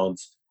Quicken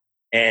Loans.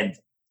 And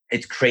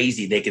it's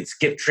crazy. They can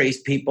skip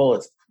trace people.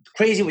 It's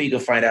crazy what you can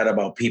find out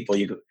about people.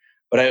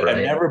 I've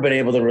never been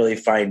able to really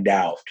find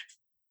out.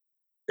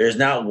 There's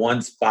not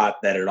one spot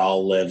that it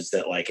all lives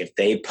that, like, if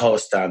they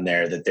post on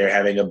there that they're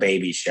having a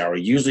baby shower,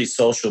 usually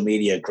social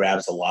media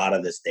grabs a lot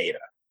of this data.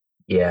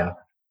 Yeah.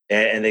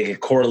 And they can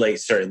correlate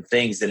certain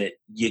things, and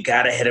you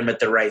got to hit them at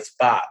the right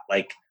spot.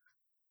 Like,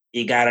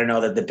 you got to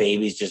know that the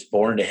baby's just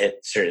born to hit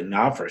certain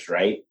offers,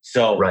 right?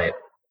 So, right.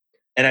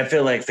 And I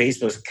feel like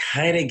Facebook's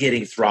kind of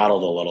getting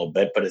throttled a little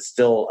bit, but it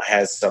still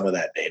has some of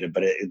that data,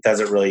 but it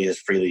doesn't really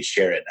just freely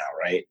share it now,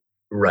 right?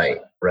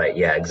 Right.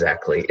 Yeah,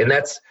 exactly. And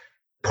that's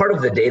part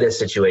of the data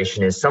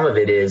situation. Is some of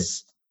it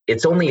is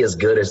it's only as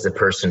good as the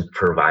person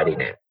providing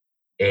it.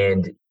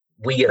 And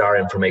we get our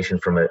information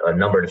from a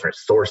number of different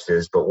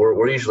sources, but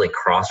we're usually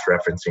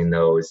cross-referencing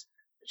those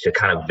to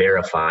kind of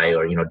verify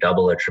or,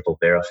 double or triple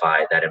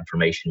verify that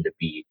information to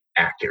be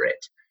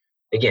accurate.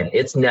 Again,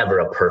 it's never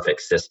a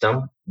perfect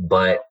system,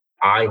 but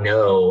I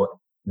know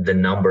the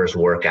numbers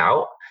work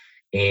out.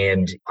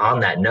 And on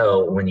that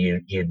note, when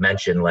you'd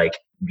mentioned, like,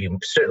 you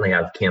certainly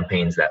have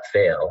campaigns that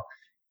fail.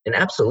 And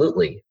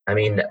absolutely. I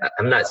mean,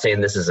 I'm not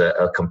saying this is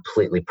a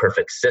completely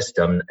perfect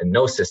system, and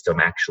no system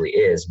actually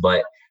is,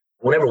 but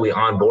whenever we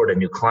onboard a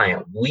new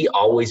client, we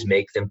always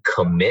make them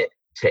commit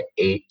to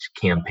 8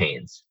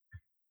 campaigns.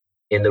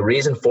 And the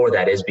reason for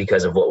that is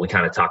because of what we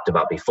kind of talked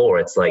about before.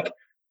 It's like,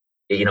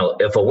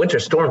 if a winter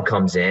storm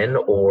comes in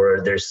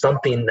or there's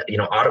something,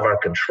 out of our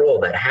control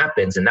that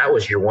happens, and that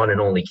was your one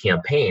and only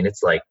campaign,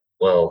 it's like,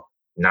 well,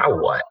 now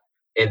what?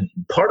 And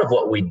part of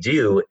what we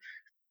do,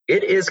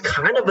 it is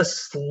kind of a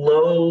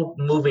slow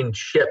moving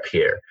ship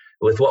here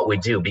with what we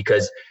do,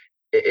 because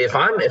if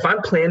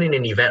I'm planning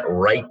an event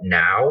right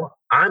now,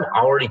 I'm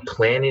already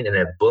planning and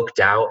have booked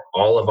out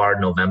all of our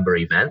November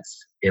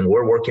events, and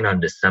we're working on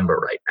December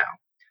right now.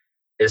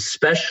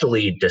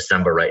 Especially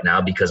December right now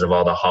because of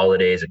all the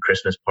holidays and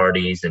Christmas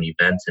parties and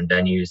events and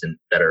venues and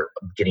that are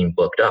getting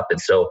booked up.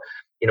 And so,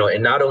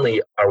 and not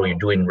only are we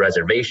doing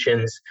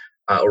reservations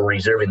or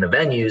reserving the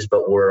venues,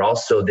 but we're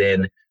also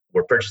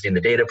we're purchasing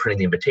the data, printing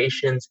the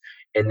invitations,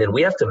 and then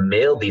we have to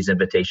mail these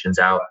invitations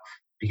out,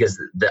 because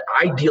the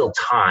ideal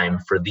time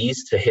for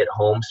these to hit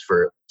homes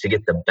to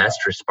get the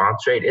best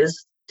response rate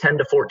is 10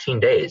 to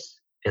 14 days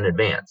in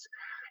advance.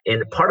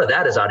 And part of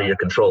that is out of your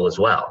control as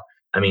well.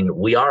 I mean,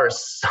 we are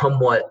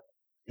somewhat,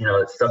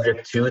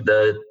 subject to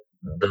the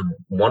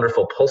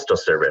wonderful postal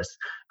service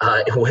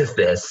with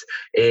this.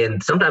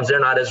 And sometimes they're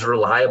not as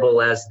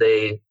reliable as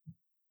they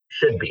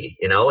should be,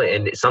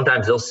 and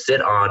sometimes they'll sit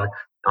on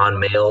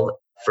mail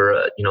for,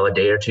 a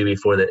day or two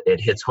before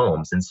it hits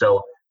homes. And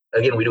so,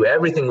 again, we do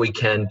everything we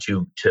can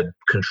to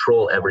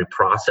control every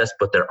process,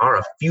 but there are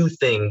a few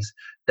things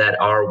that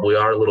we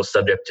are a little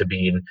subject to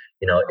being,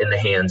 in the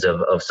hands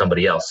of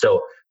somebody else. So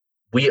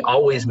we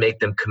always make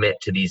them commit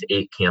to these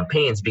 8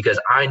 campaigns, because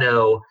I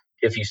know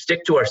if you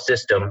stick to our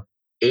system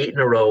 8 in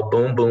a row,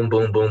 boom, boom,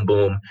 boom, boom,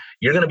 boom,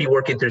 you're going to be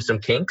working through some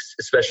kinks,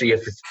 especially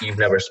if you've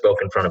never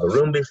spoken in front of a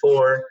room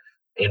before,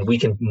 and we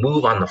can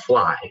move on the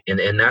fly.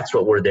 And that's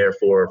what we're there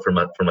for from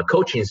a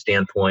coaching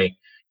standpoint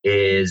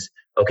is,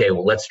 okay,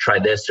 well, let's try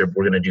this, or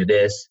we're going to do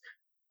this.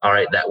 All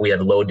right, that we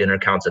had low dinner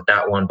counts at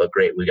that one, but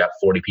great, we got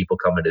 40 people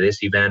coming to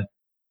this event.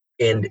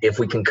 And if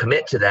we can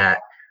commit to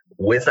that,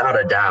 without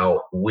a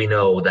doubt, we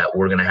know that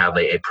we're going to have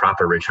a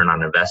proper return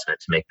on investment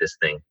to make this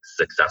thing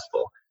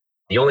successful.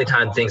 The only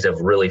time things have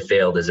really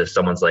failed is if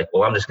someone's like,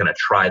 well, I'm just going to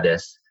try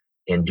this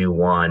and do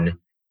one,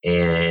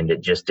 and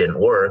it just didn't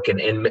work.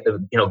 And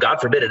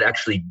God forbid it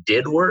actually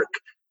did work.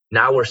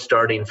 Now we're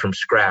starting from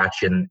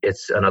scratch, and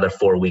it's another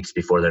 4 weeks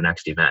before their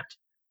next event.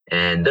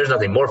 And there's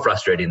nothing more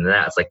frustrating than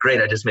that. It's like, great,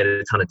 I just made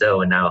a ton of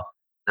dough, and now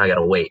I got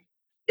to wait.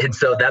 And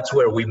so that's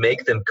where we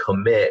make them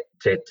commit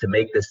to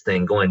make this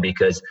thing going,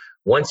 because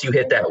once you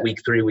hit that week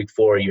 3, week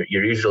 4,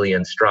 you're usually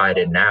in stride,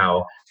 and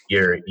now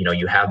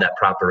you have that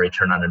proper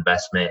return on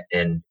investment,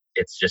 and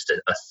it's just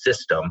a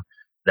system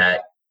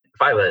that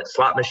if I have a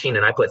slot machine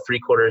and I put 3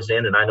 quarters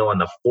in, and I know on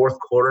the 4th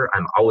quarter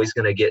I'm always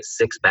going to get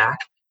 6 back,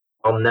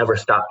 I'll never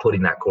stop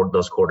putting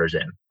those quarters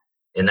in,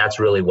 and that's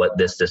really what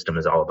this system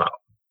is all about.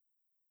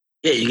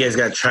 Yeah, you guys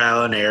got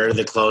trial and error,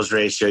 the close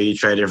ratio. You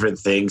try different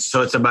things,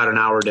 so it's about an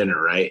hour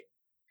dinner, right?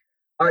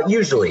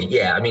 Usually,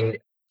 yeah. I mean,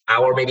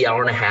 hour, maybe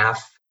hour and a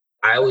half.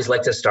 I always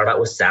like to start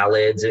out with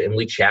salads, and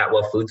we chat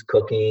while food's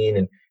cooking.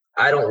 And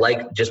I don't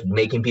like just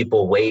making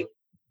people wait,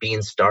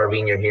 being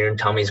starving. You're hearing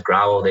tummies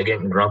growl. They're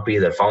getting grumpy.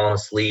 They're falling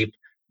asleep.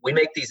 We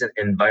make these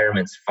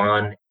environments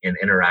fun and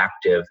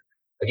interactive,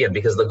 again,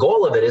 because the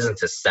goal of it isn't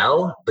to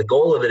sell. The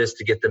goal of it is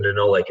to get them to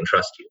know, like, and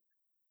trust you.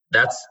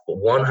 That's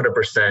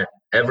 100%.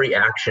 Every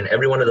action,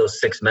 every one of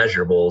those 6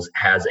 measurables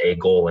has a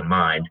goal in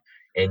mind.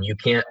 And you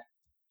can't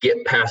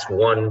get past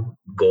one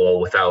goal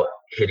without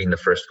hitting the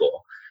first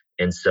goal.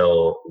 And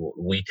so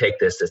we take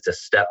this as a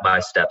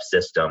step-by-step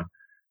system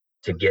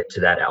to get to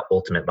that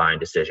ultimate buying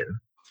decision.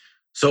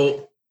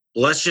 So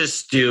let's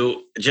just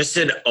do just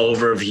an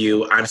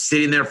overview. I'm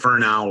sitting there for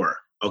an hour,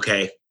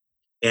 okay?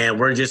 And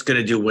we're just going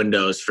to do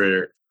windows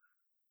for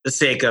the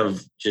sake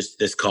of just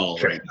this call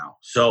right now.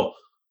 So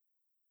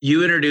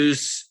you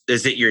introduce,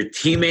 is it your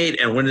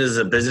teammate, and when does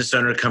a business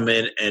owner come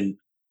in? And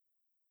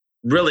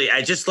really,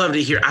 I just love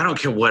to hear, I don't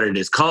care what it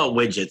is, call it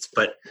widgets,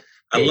 but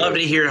I love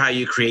to hear how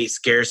you create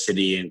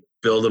scarcity and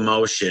build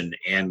emotion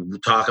and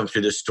talk them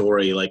through the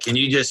story. Like, can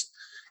you just,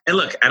 and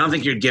look, I don't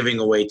think you're giving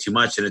away too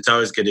much, and it's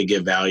always good to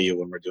give value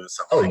when we're doing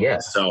something. Oh, yeah.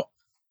 So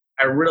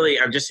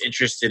I'm just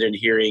interested in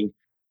hearing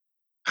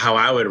how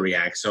I would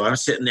react. So I'm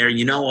sitting there,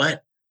 you know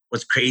what?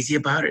 What's crazy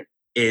about it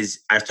is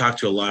I've talked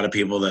to a lot of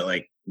people that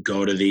like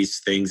go to these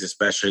things,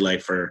 especially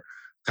like for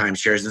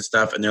timeshares and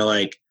stuff. And they're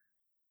like,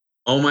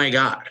 oh my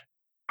God,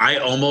 I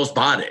almost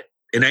bought it.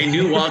 And I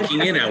knew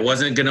walking in, I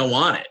wasn't going to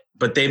want it,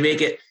 but they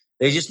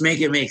just make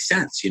it make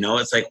sense. You know,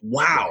 it's like,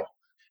 wow.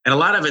 And a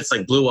lot of it's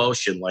like blue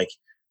ocean. Like,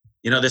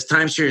 you know, this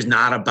timeshare is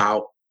not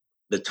about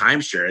the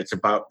timeshare. It's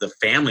about the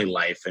family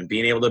life and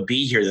being able to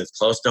be here that's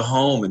close to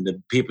home and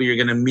the people you're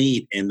going to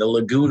meet and the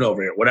lagoon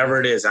over here, whatever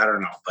it is. I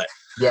don't know, but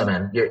yeah,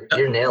 man,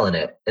 you're nailing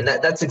it. And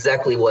that's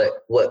exactly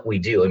what we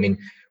do. I mean,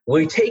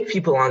 we take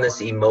people on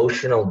this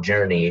emotional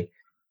journey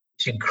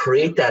to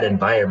create that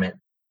environment,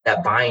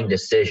 that buying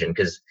decision.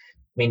 Because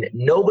I mean,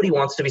 nobody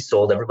wants to be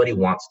sold. Everybody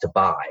wants to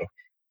buy.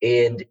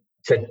 And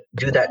to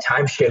do that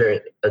timeshare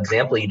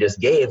example you just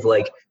gave,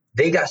 like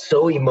they got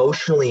so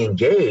emotionally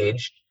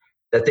engaged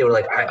that they were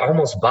like, I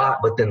almost bought,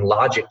 but then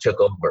logic took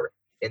over.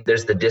 And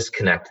there's the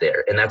disconnect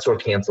there. And that's where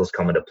cancels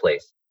come into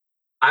place.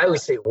 I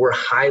always say we're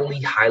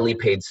highly, highly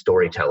paid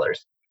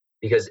storytellers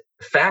because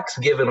facts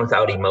given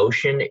without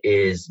emotion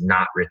is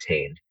not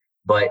retained.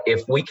 But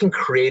if we can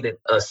create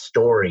a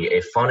story,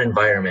 a fun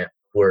environment,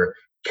 we're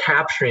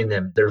capturing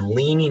them, they're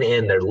leaning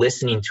in, they're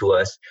listening to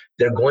us,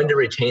 they're going to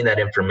retain that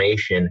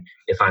information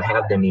if I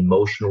have them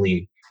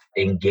emotionally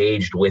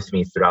engaged with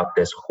me throughout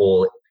this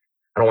whole,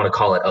 I don't want to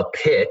call it a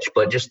pitch,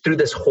 but just through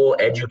this whole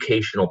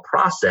educational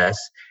process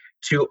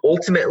to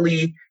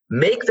ultimately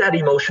make that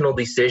emotional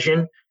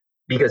decision,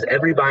 because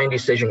every buying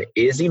decision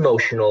is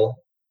emotional,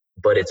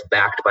 but it's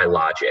backed by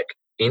logic.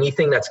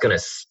 Anything that's going to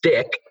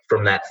stick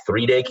from that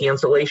 3-day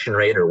cancellation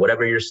rate or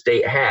whatever your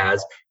state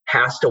has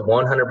to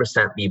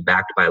 100% be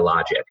backed by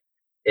logic.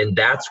 And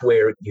that's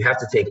where you have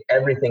to take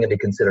everything into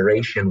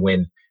consideration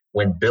when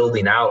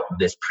building out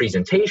this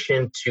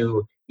presentation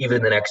to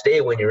even the next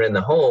day when you're in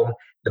the home.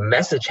 The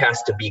message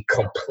has to be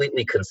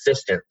completely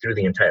consistent through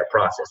the entire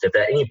process. If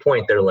at any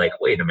point they're like,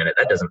 wait a minute,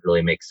 that doesn't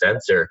really make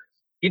sense, or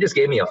he just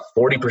gave me a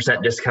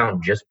 40%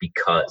 discount just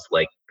because,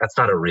 like, that's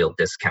not a real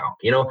discount.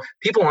 You know,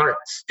 people aren't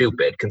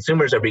stupid.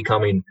 Consumers are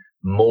becoming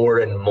more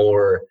and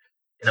more,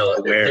 you know,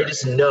 aware. They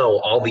just know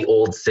all the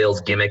old sales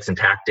gimmicks and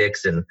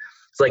tactics. And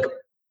it's like,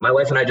 my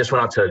wife and I just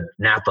went out to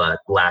Napa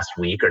last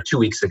week or 2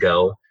 weeks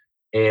ago,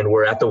 and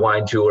we're at the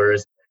wine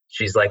tours.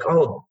 She's like,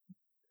 oh,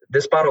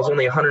 this bottle's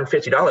only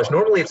 $150.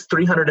 Normally it's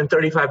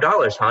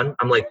 $335, hon.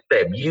 I'm like,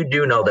 babe, you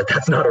do know that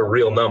that's not a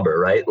real number,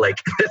 right? Like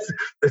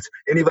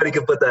anybody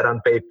can put that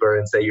on paper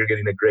and say you're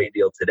getting a great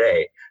deal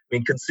today. I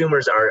mean,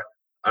 consumers are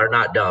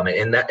not dumb.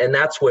 And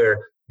that's where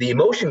the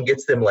emotion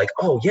gets them like,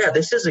 oh yeah,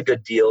 this is a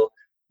good deal.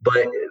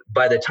 But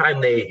by the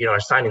time they, you know, are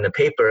signing the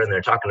paper and they're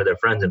talking to their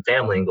friends and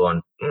family and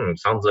going,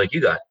 sounds like you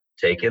got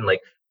taken. Like,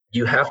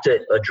 you have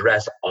to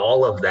address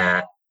all of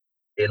that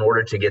in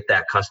order to get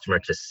that customer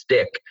to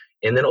stick.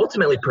 And then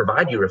ultimately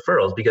provide you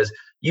referrals, because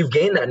you've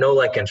gained that know,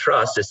 like, and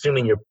trust,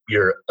 assuming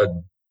you're a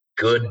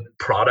good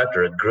product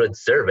or a good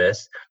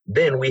service.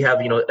 Then we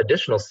have, you know,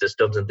 additional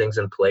systems and things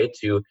in play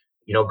to,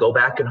 you know, go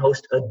back and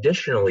host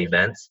additional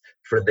events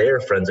for their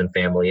friends and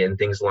family and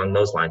things along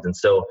those lines. And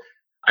so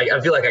I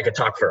feel like I could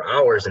talk for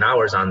hours and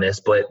hours on this,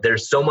 but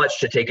there's so much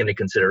to take into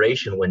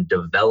consideration when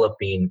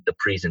developing the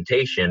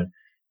presentation,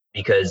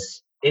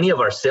 because any of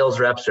our sales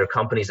reps or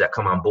companies that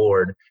come on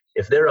board,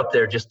 if they're up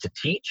there just to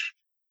teach,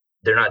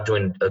 they're not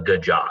doing a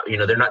good job. You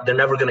know, they're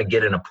never going to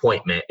get an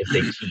appointment if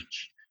they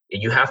teach.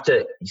 You have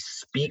to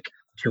speak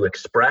to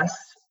express,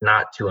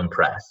 not to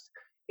impress.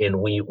 And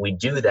we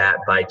do that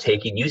by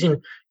using,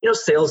 you know,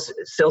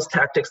 sales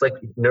tactics like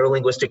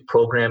neurolinguistic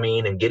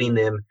programming and getting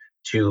them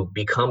to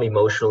become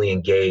emotionally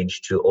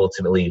engaged to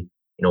ultimately,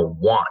 you know,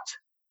 want.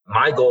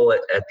 My goal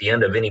at the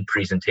end of any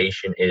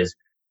presentation is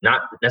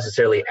not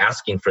necessarily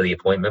asking for the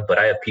appointment, but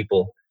I have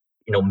people,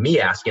 you know,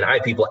 I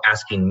have people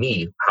asking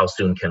me, how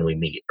soon can we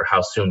meet, or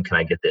how soon can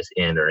I get this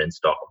in or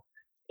installed?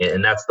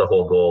 And that's the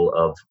whole goal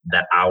of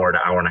that hour to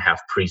hour and a half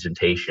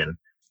presentation,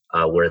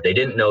 where they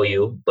didn't know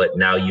you, but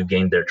now you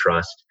gained their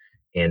trust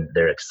and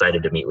they're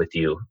excited to meet with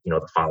you, you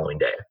know, the following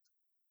day.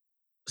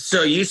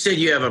 So you said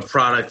you have a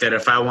product that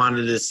if I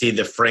wanted to see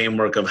the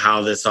framework of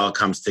how this all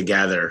comes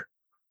together,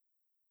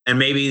 and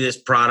maybe this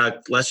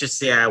product, let's just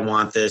say I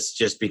want this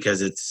just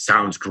because it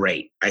sounds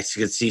great. I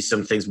could see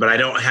some things, but I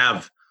don't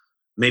have,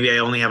 maybe I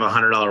only have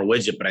 $100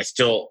 widget, but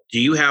do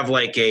you have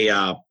like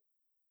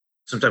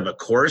some type of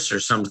course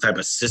or some type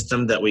of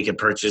system that we could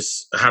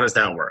purchase? How does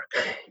that work?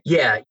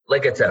 Yeah,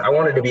 like I said, I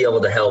wanted to be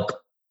able to help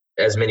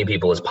as many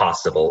people as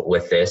possible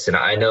with this. And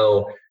I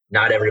know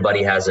not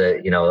everybody has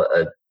a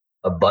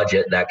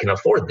budget that can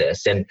afford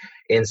this. And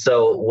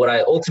so what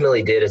I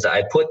ultimately did is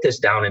I put this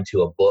down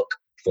into a book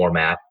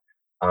format.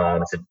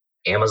 It's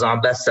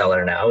Amazon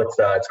bestseller now.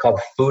 It's called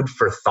Food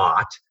for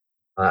Thought,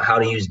 how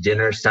to use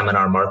dinner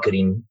seminar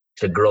marketing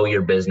to grow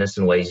your business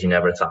in ways you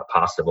never thought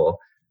possible.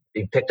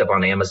 You picked up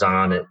on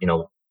Amazon,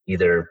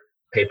 either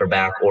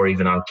paperback or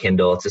even on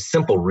Kindle. It's a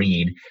simple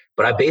read,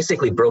 but I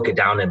basically broke it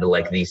down into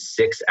like these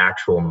 6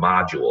 actual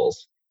modules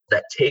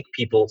that take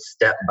people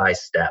step by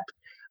step.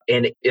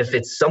 And if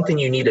it's something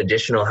you need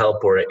additional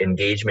help or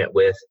engagement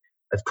with,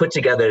 I've put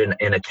together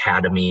an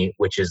academy,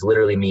 which is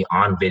literally me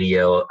on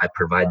video. I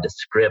provide the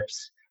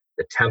scripts,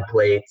 the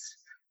templates,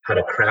 how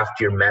to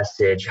craft your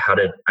message, how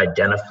to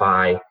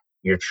identify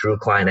your true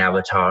client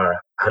avatar,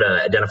 how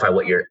to identify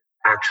what your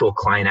actual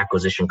client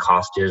acquisition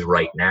cost is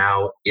right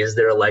now. Is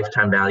there a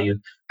lifetime value?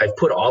 I've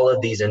put all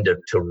of these into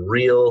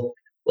real,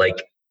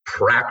 like,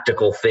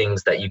 practical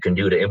things that you can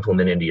do to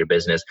implement into your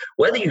business.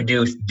 Whether you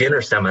do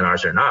dinner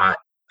seminars or not,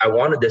 I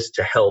wanted this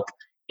to help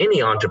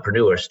any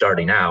entrepreneur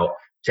starting out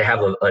to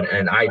have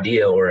an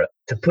idea or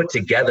to put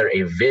together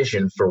a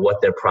vision for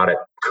what their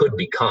product could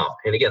become.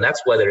 And again,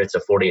 that's whether it's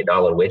a $48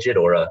 widget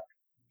or a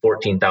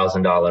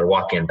 $14,000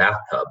 walk-in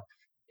bathtub.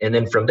 And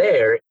then from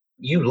there,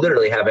 you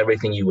literally have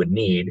everything you would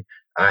need.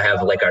 I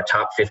have like our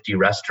top 50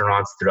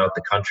 restaurants throughout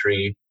the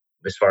country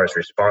as far as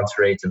response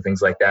rates and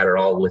things like that are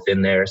all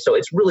within there. So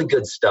it's really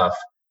good stuff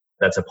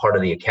that's a part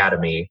of the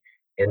academy.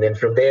 And then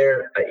from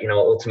there,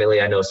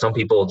 ultimately, I know some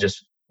people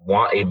just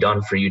want a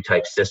done-for-you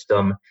type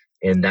system.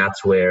 And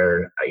that's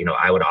where,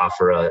 I would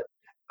offer a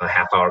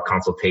half-hour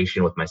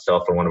consultation with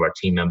myself or one of our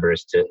team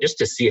members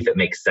to see if it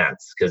makes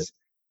sense. Because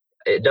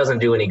it doesn't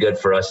do any good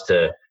for us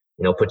to,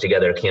 put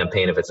together a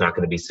campaign if it's not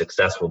going to be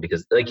successful.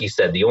 Because like you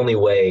said, the only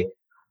way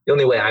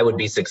I would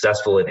be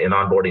successful in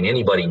onboarding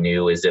anybody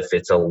new is if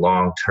it's a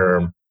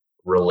long-term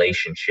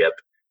relationship.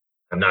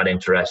 I'm not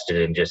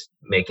interested in just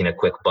making a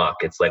quick buck.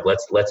 It's like,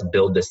 let's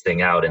build this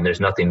thing out. And there's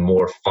nothing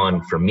more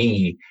fun for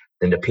me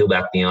than to peel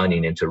back the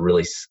onion and to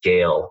really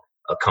scale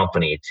a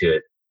company to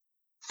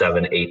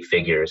 7-8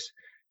 figures,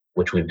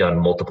 which we've done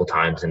multiple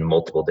times in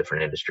multiple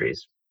different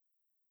industries.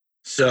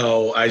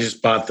 So I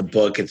just bought the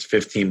book. It's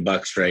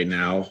 $15 right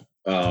now.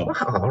 Wow,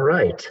 all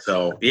right.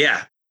 So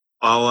yeah,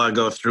 I'll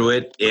go through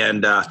it.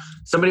 And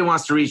somebody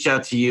wants to reach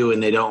out to you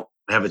and they don't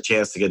have a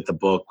chance to get the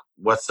book.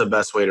 What's the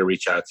best way to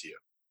reach out to you?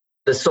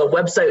 The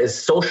website is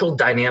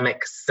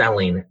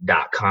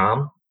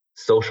socialdynamicselling.com.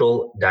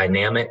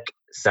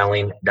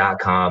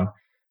 Socialdynamicselling.com.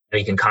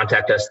 You can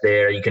contact us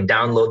there. You can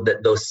download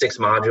those 6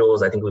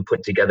 modules. I think we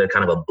put together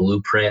kind of a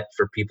blueprint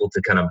for people to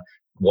kind of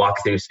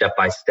walk through step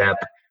by step.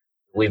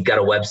 We've got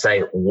a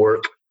website,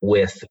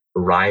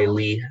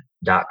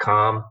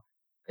 workwithrylee.com.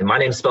 And my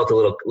name's spelled a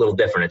little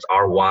different. It's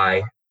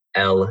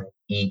RYLEE.com.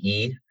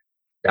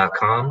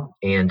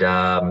 And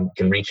you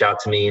can reach out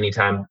to me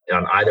anytime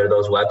on either of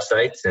those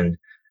websites. And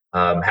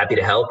happy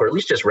to help, or at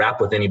least just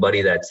wrap with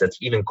anybody that's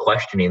even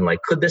questioning,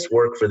 like, could this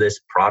work for this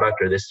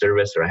product or this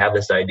service, or I have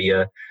this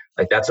idea.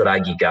 Like, that's what I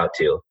geek out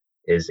to,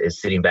 is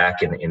sitting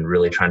back and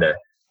really trying to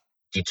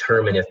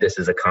determine if this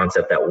is a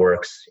concept that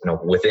works,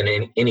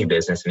 within any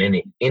business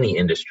and any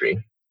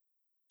industry.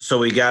 So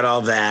we got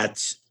all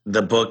that.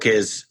 The book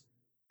is,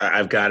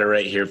 I've got it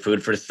right here,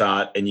 Food for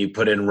Thought, and you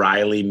put in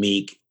Rylee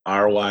Meek,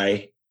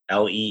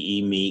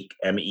 RYLEE Meek,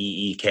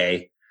 MEEK.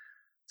 It's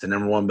the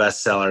 #1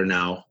 bestseller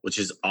now, which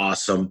is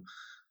awesome.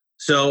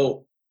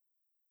 So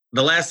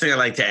the last thing I'd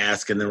like to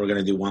ask, and then we're going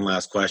to do one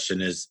last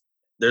question, is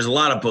there's a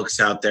lot of books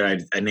out there.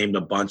 I named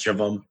a bunch of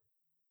them.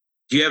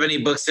 Do you have any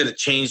books that have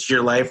changed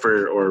your life,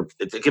 or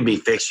it could be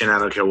fiction? I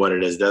don't care what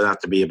it is. It doesn't have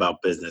to be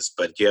about business,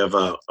 but do you have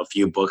a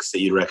few books that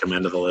you'd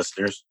recommend to the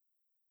listeners?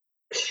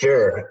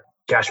 Sure.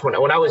 Gosh, when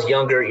I was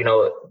younger,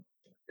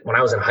 when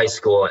I was in high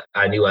school,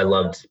 I knew I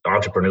loved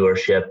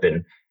entrepreneurship,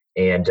 and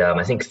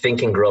I think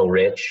Think and Grow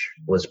Rich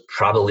was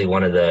probably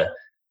one of the,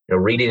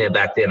 reading it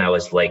back then, I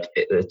was like,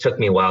 it took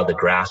me a while to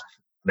grasp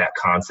that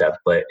concept,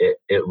 but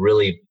it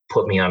really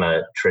put me on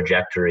a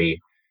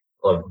trajectory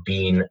of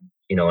being,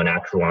 an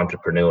actual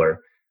entrepreneur.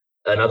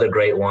 Another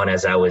great one,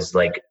 as I was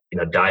like,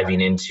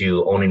 diving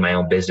into owning my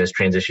own business,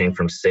 transitioning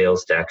from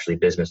sales to actually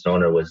business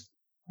owner, was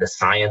The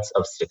Science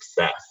of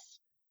Success.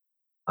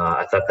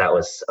 I thought that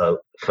was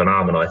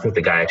phenomenal. I think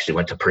the guy actually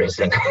went to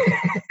prison.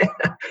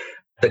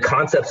 The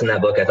concepts in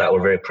that book I thought were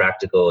very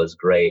practical, is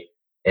great.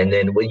 And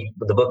then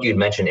the book you'd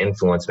mentioned,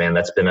 Influence, man,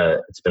 it's been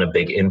a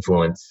big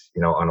influence,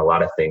 on a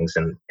lot of things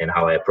and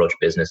how I approach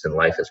business and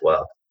life as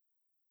well.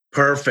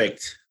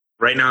 Perfect.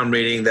 Right now I'm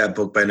reading that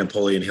book by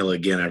Napoleon Hill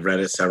again. I've read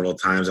it several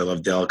times. I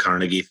love Dale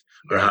Carnegie,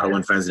 or How to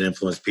Win Friends and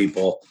Influence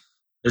People.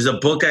 There's a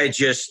book I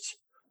just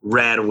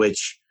read,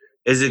 which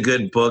is a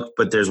good book,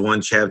 but there's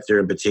one chapter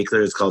in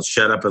particular. It's called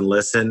Shut Up and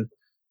Listen,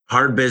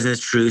 Hard Business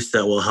Truths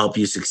That Will Help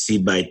You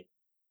Succeed by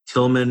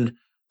Tillman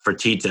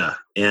Fertitta.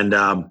 And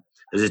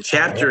there's a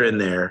chapter in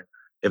there,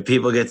 if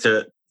people get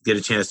a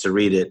chance to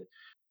read it,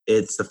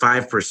 it's the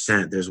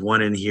 5%. There's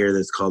one in here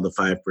that's called the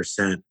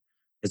 5%.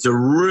 It's a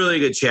really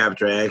good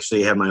chapter. I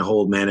actually had my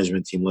whole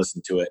management team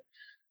listen to it.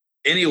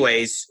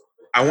 Anyways,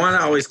 I want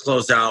to always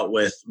close out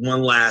with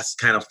one last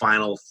kind of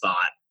final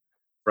thought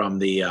from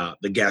the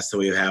guests that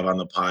we have on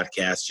the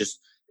podcast.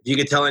 Just If you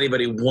could tell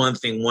anybody one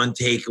thing, one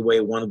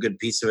takeaway, one good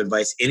piece of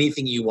advice,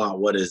 anything you want,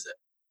 what is it?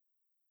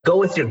 Go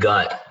with your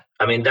gut.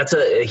 I mean, that's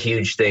a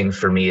huge thing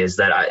for me, is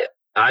that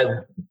I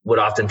would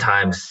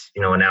oftentimes,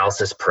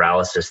 analysis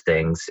paralysis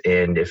things.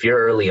 And if you're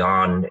early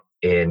on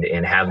and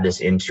have this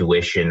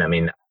intuition, I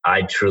mean,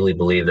 I truly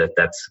believe that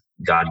that's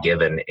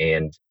God-given.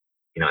 And,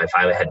 if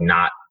I had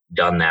not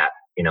done that,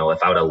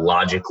 if I would have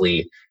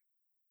logically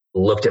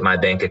looked at my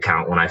bank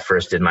account when I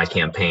first did my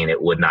campaign,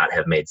 it would not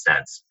have made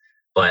sense.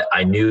 But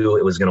I knew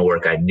it was going to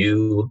work. I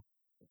knew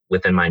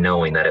within my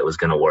knowing that it was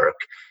going to work.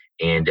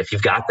 And if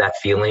you've got that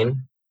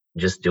feeling,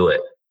 just do it.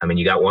 I mean,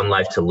 you got one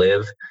life to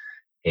live,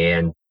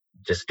 and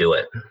just do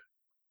it.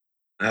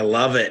 I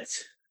love it.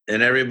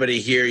 And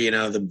everybody here,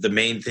 the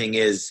main thing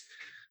is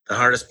the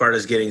hardest part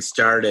is getting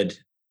started.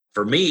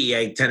 For me,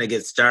 I tend to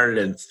get started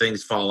and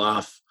things fall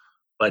off,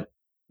 but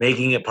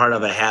making it part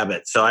of a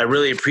habit. So I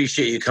really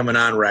appreciate you coming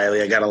on,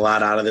 Rylee. I got a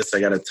lot out of this. I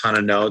got a ton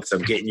of notes.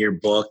 I'm getting your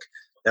book.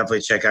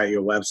 Definitely check out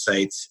your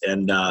websites.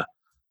 And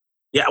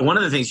one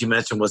of the things you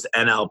mentioned was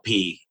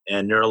NLP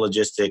and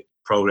neurologistic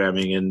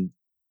programming. And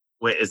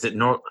wait, is it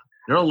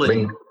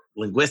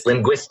linguistic?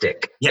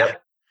 Linguistic. Yeah.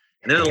 Yep.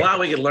 And there's a lot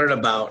we can learn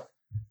about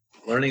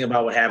learning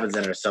about what happens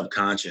in our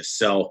subconscious.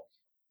 So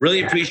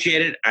really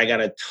appreciate it. I got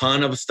a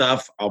ton of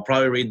stuff. I'll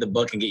probably read the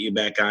book and get you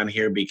back on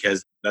here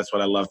because that's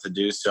what I love to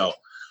do. So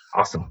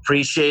awesome.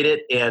 Appreciate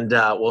it. And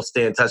we'll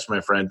stay in touch,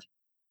 my friend.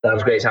 That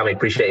was great, Tommy.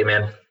 Appreciate you,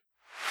 man.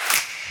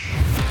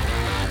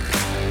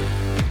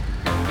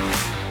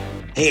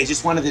 Hey, I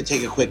just wanted to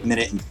take a quick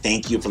minute and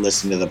thank you for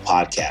listening to the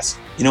podcast.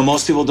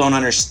 Most people don't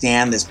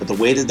understand this, but the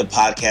way that the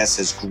podcast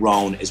has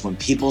grown is when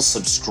people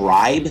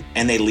subscribe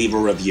and they leave a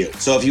review.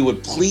 So if you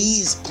would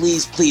please,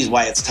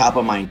 while it's top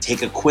of mind,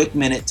 take a quick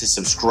minute to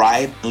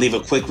subscribe and leave a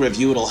quick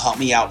review. It'll help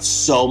me out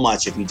so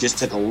much if you just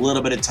took a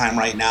little bit of time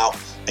right now.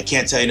 I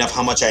can't tell you enough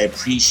how much I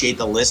appreciate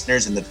the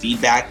listeners and the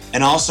feedback.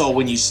 And also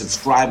when you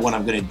subscribe, what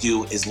I'm going to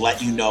do is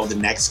let you know the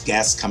next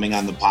guest coming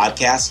on the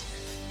podcast.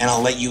 And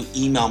I'll let you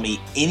email me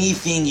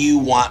anything you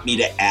want me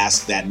to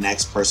ask that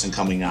next person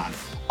coming on.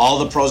 All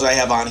the pros I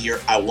have on here,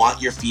 I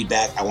want your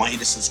feedback. I want you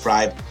to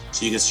subscribe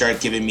so you can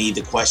start giving me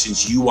the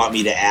questions you want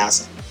me to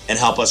ask and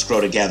help us grow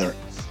together.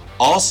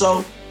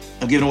 Also,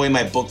 I'm giving away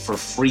my book for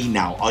free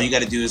now. All you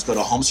got to do is go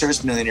to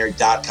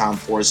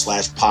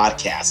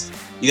homeservicemillionaire.com/podcast.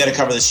 You got to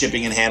cover the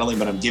shipping and handling,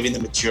 but I'm giving the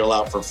material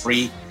out for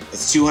free.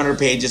 It's 200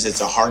 pages.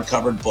 It's a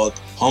hardcover book.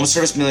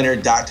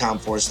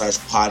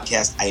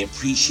 homeservicemillionaire.com/podcast. I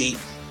appreciate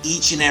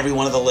each and every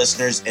one of the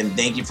listeners, and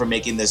thank you for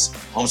making this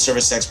Home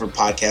Service Expert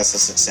podcast a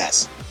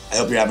success. I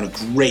hope you're having a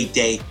great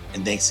day,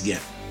 and thanks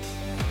again.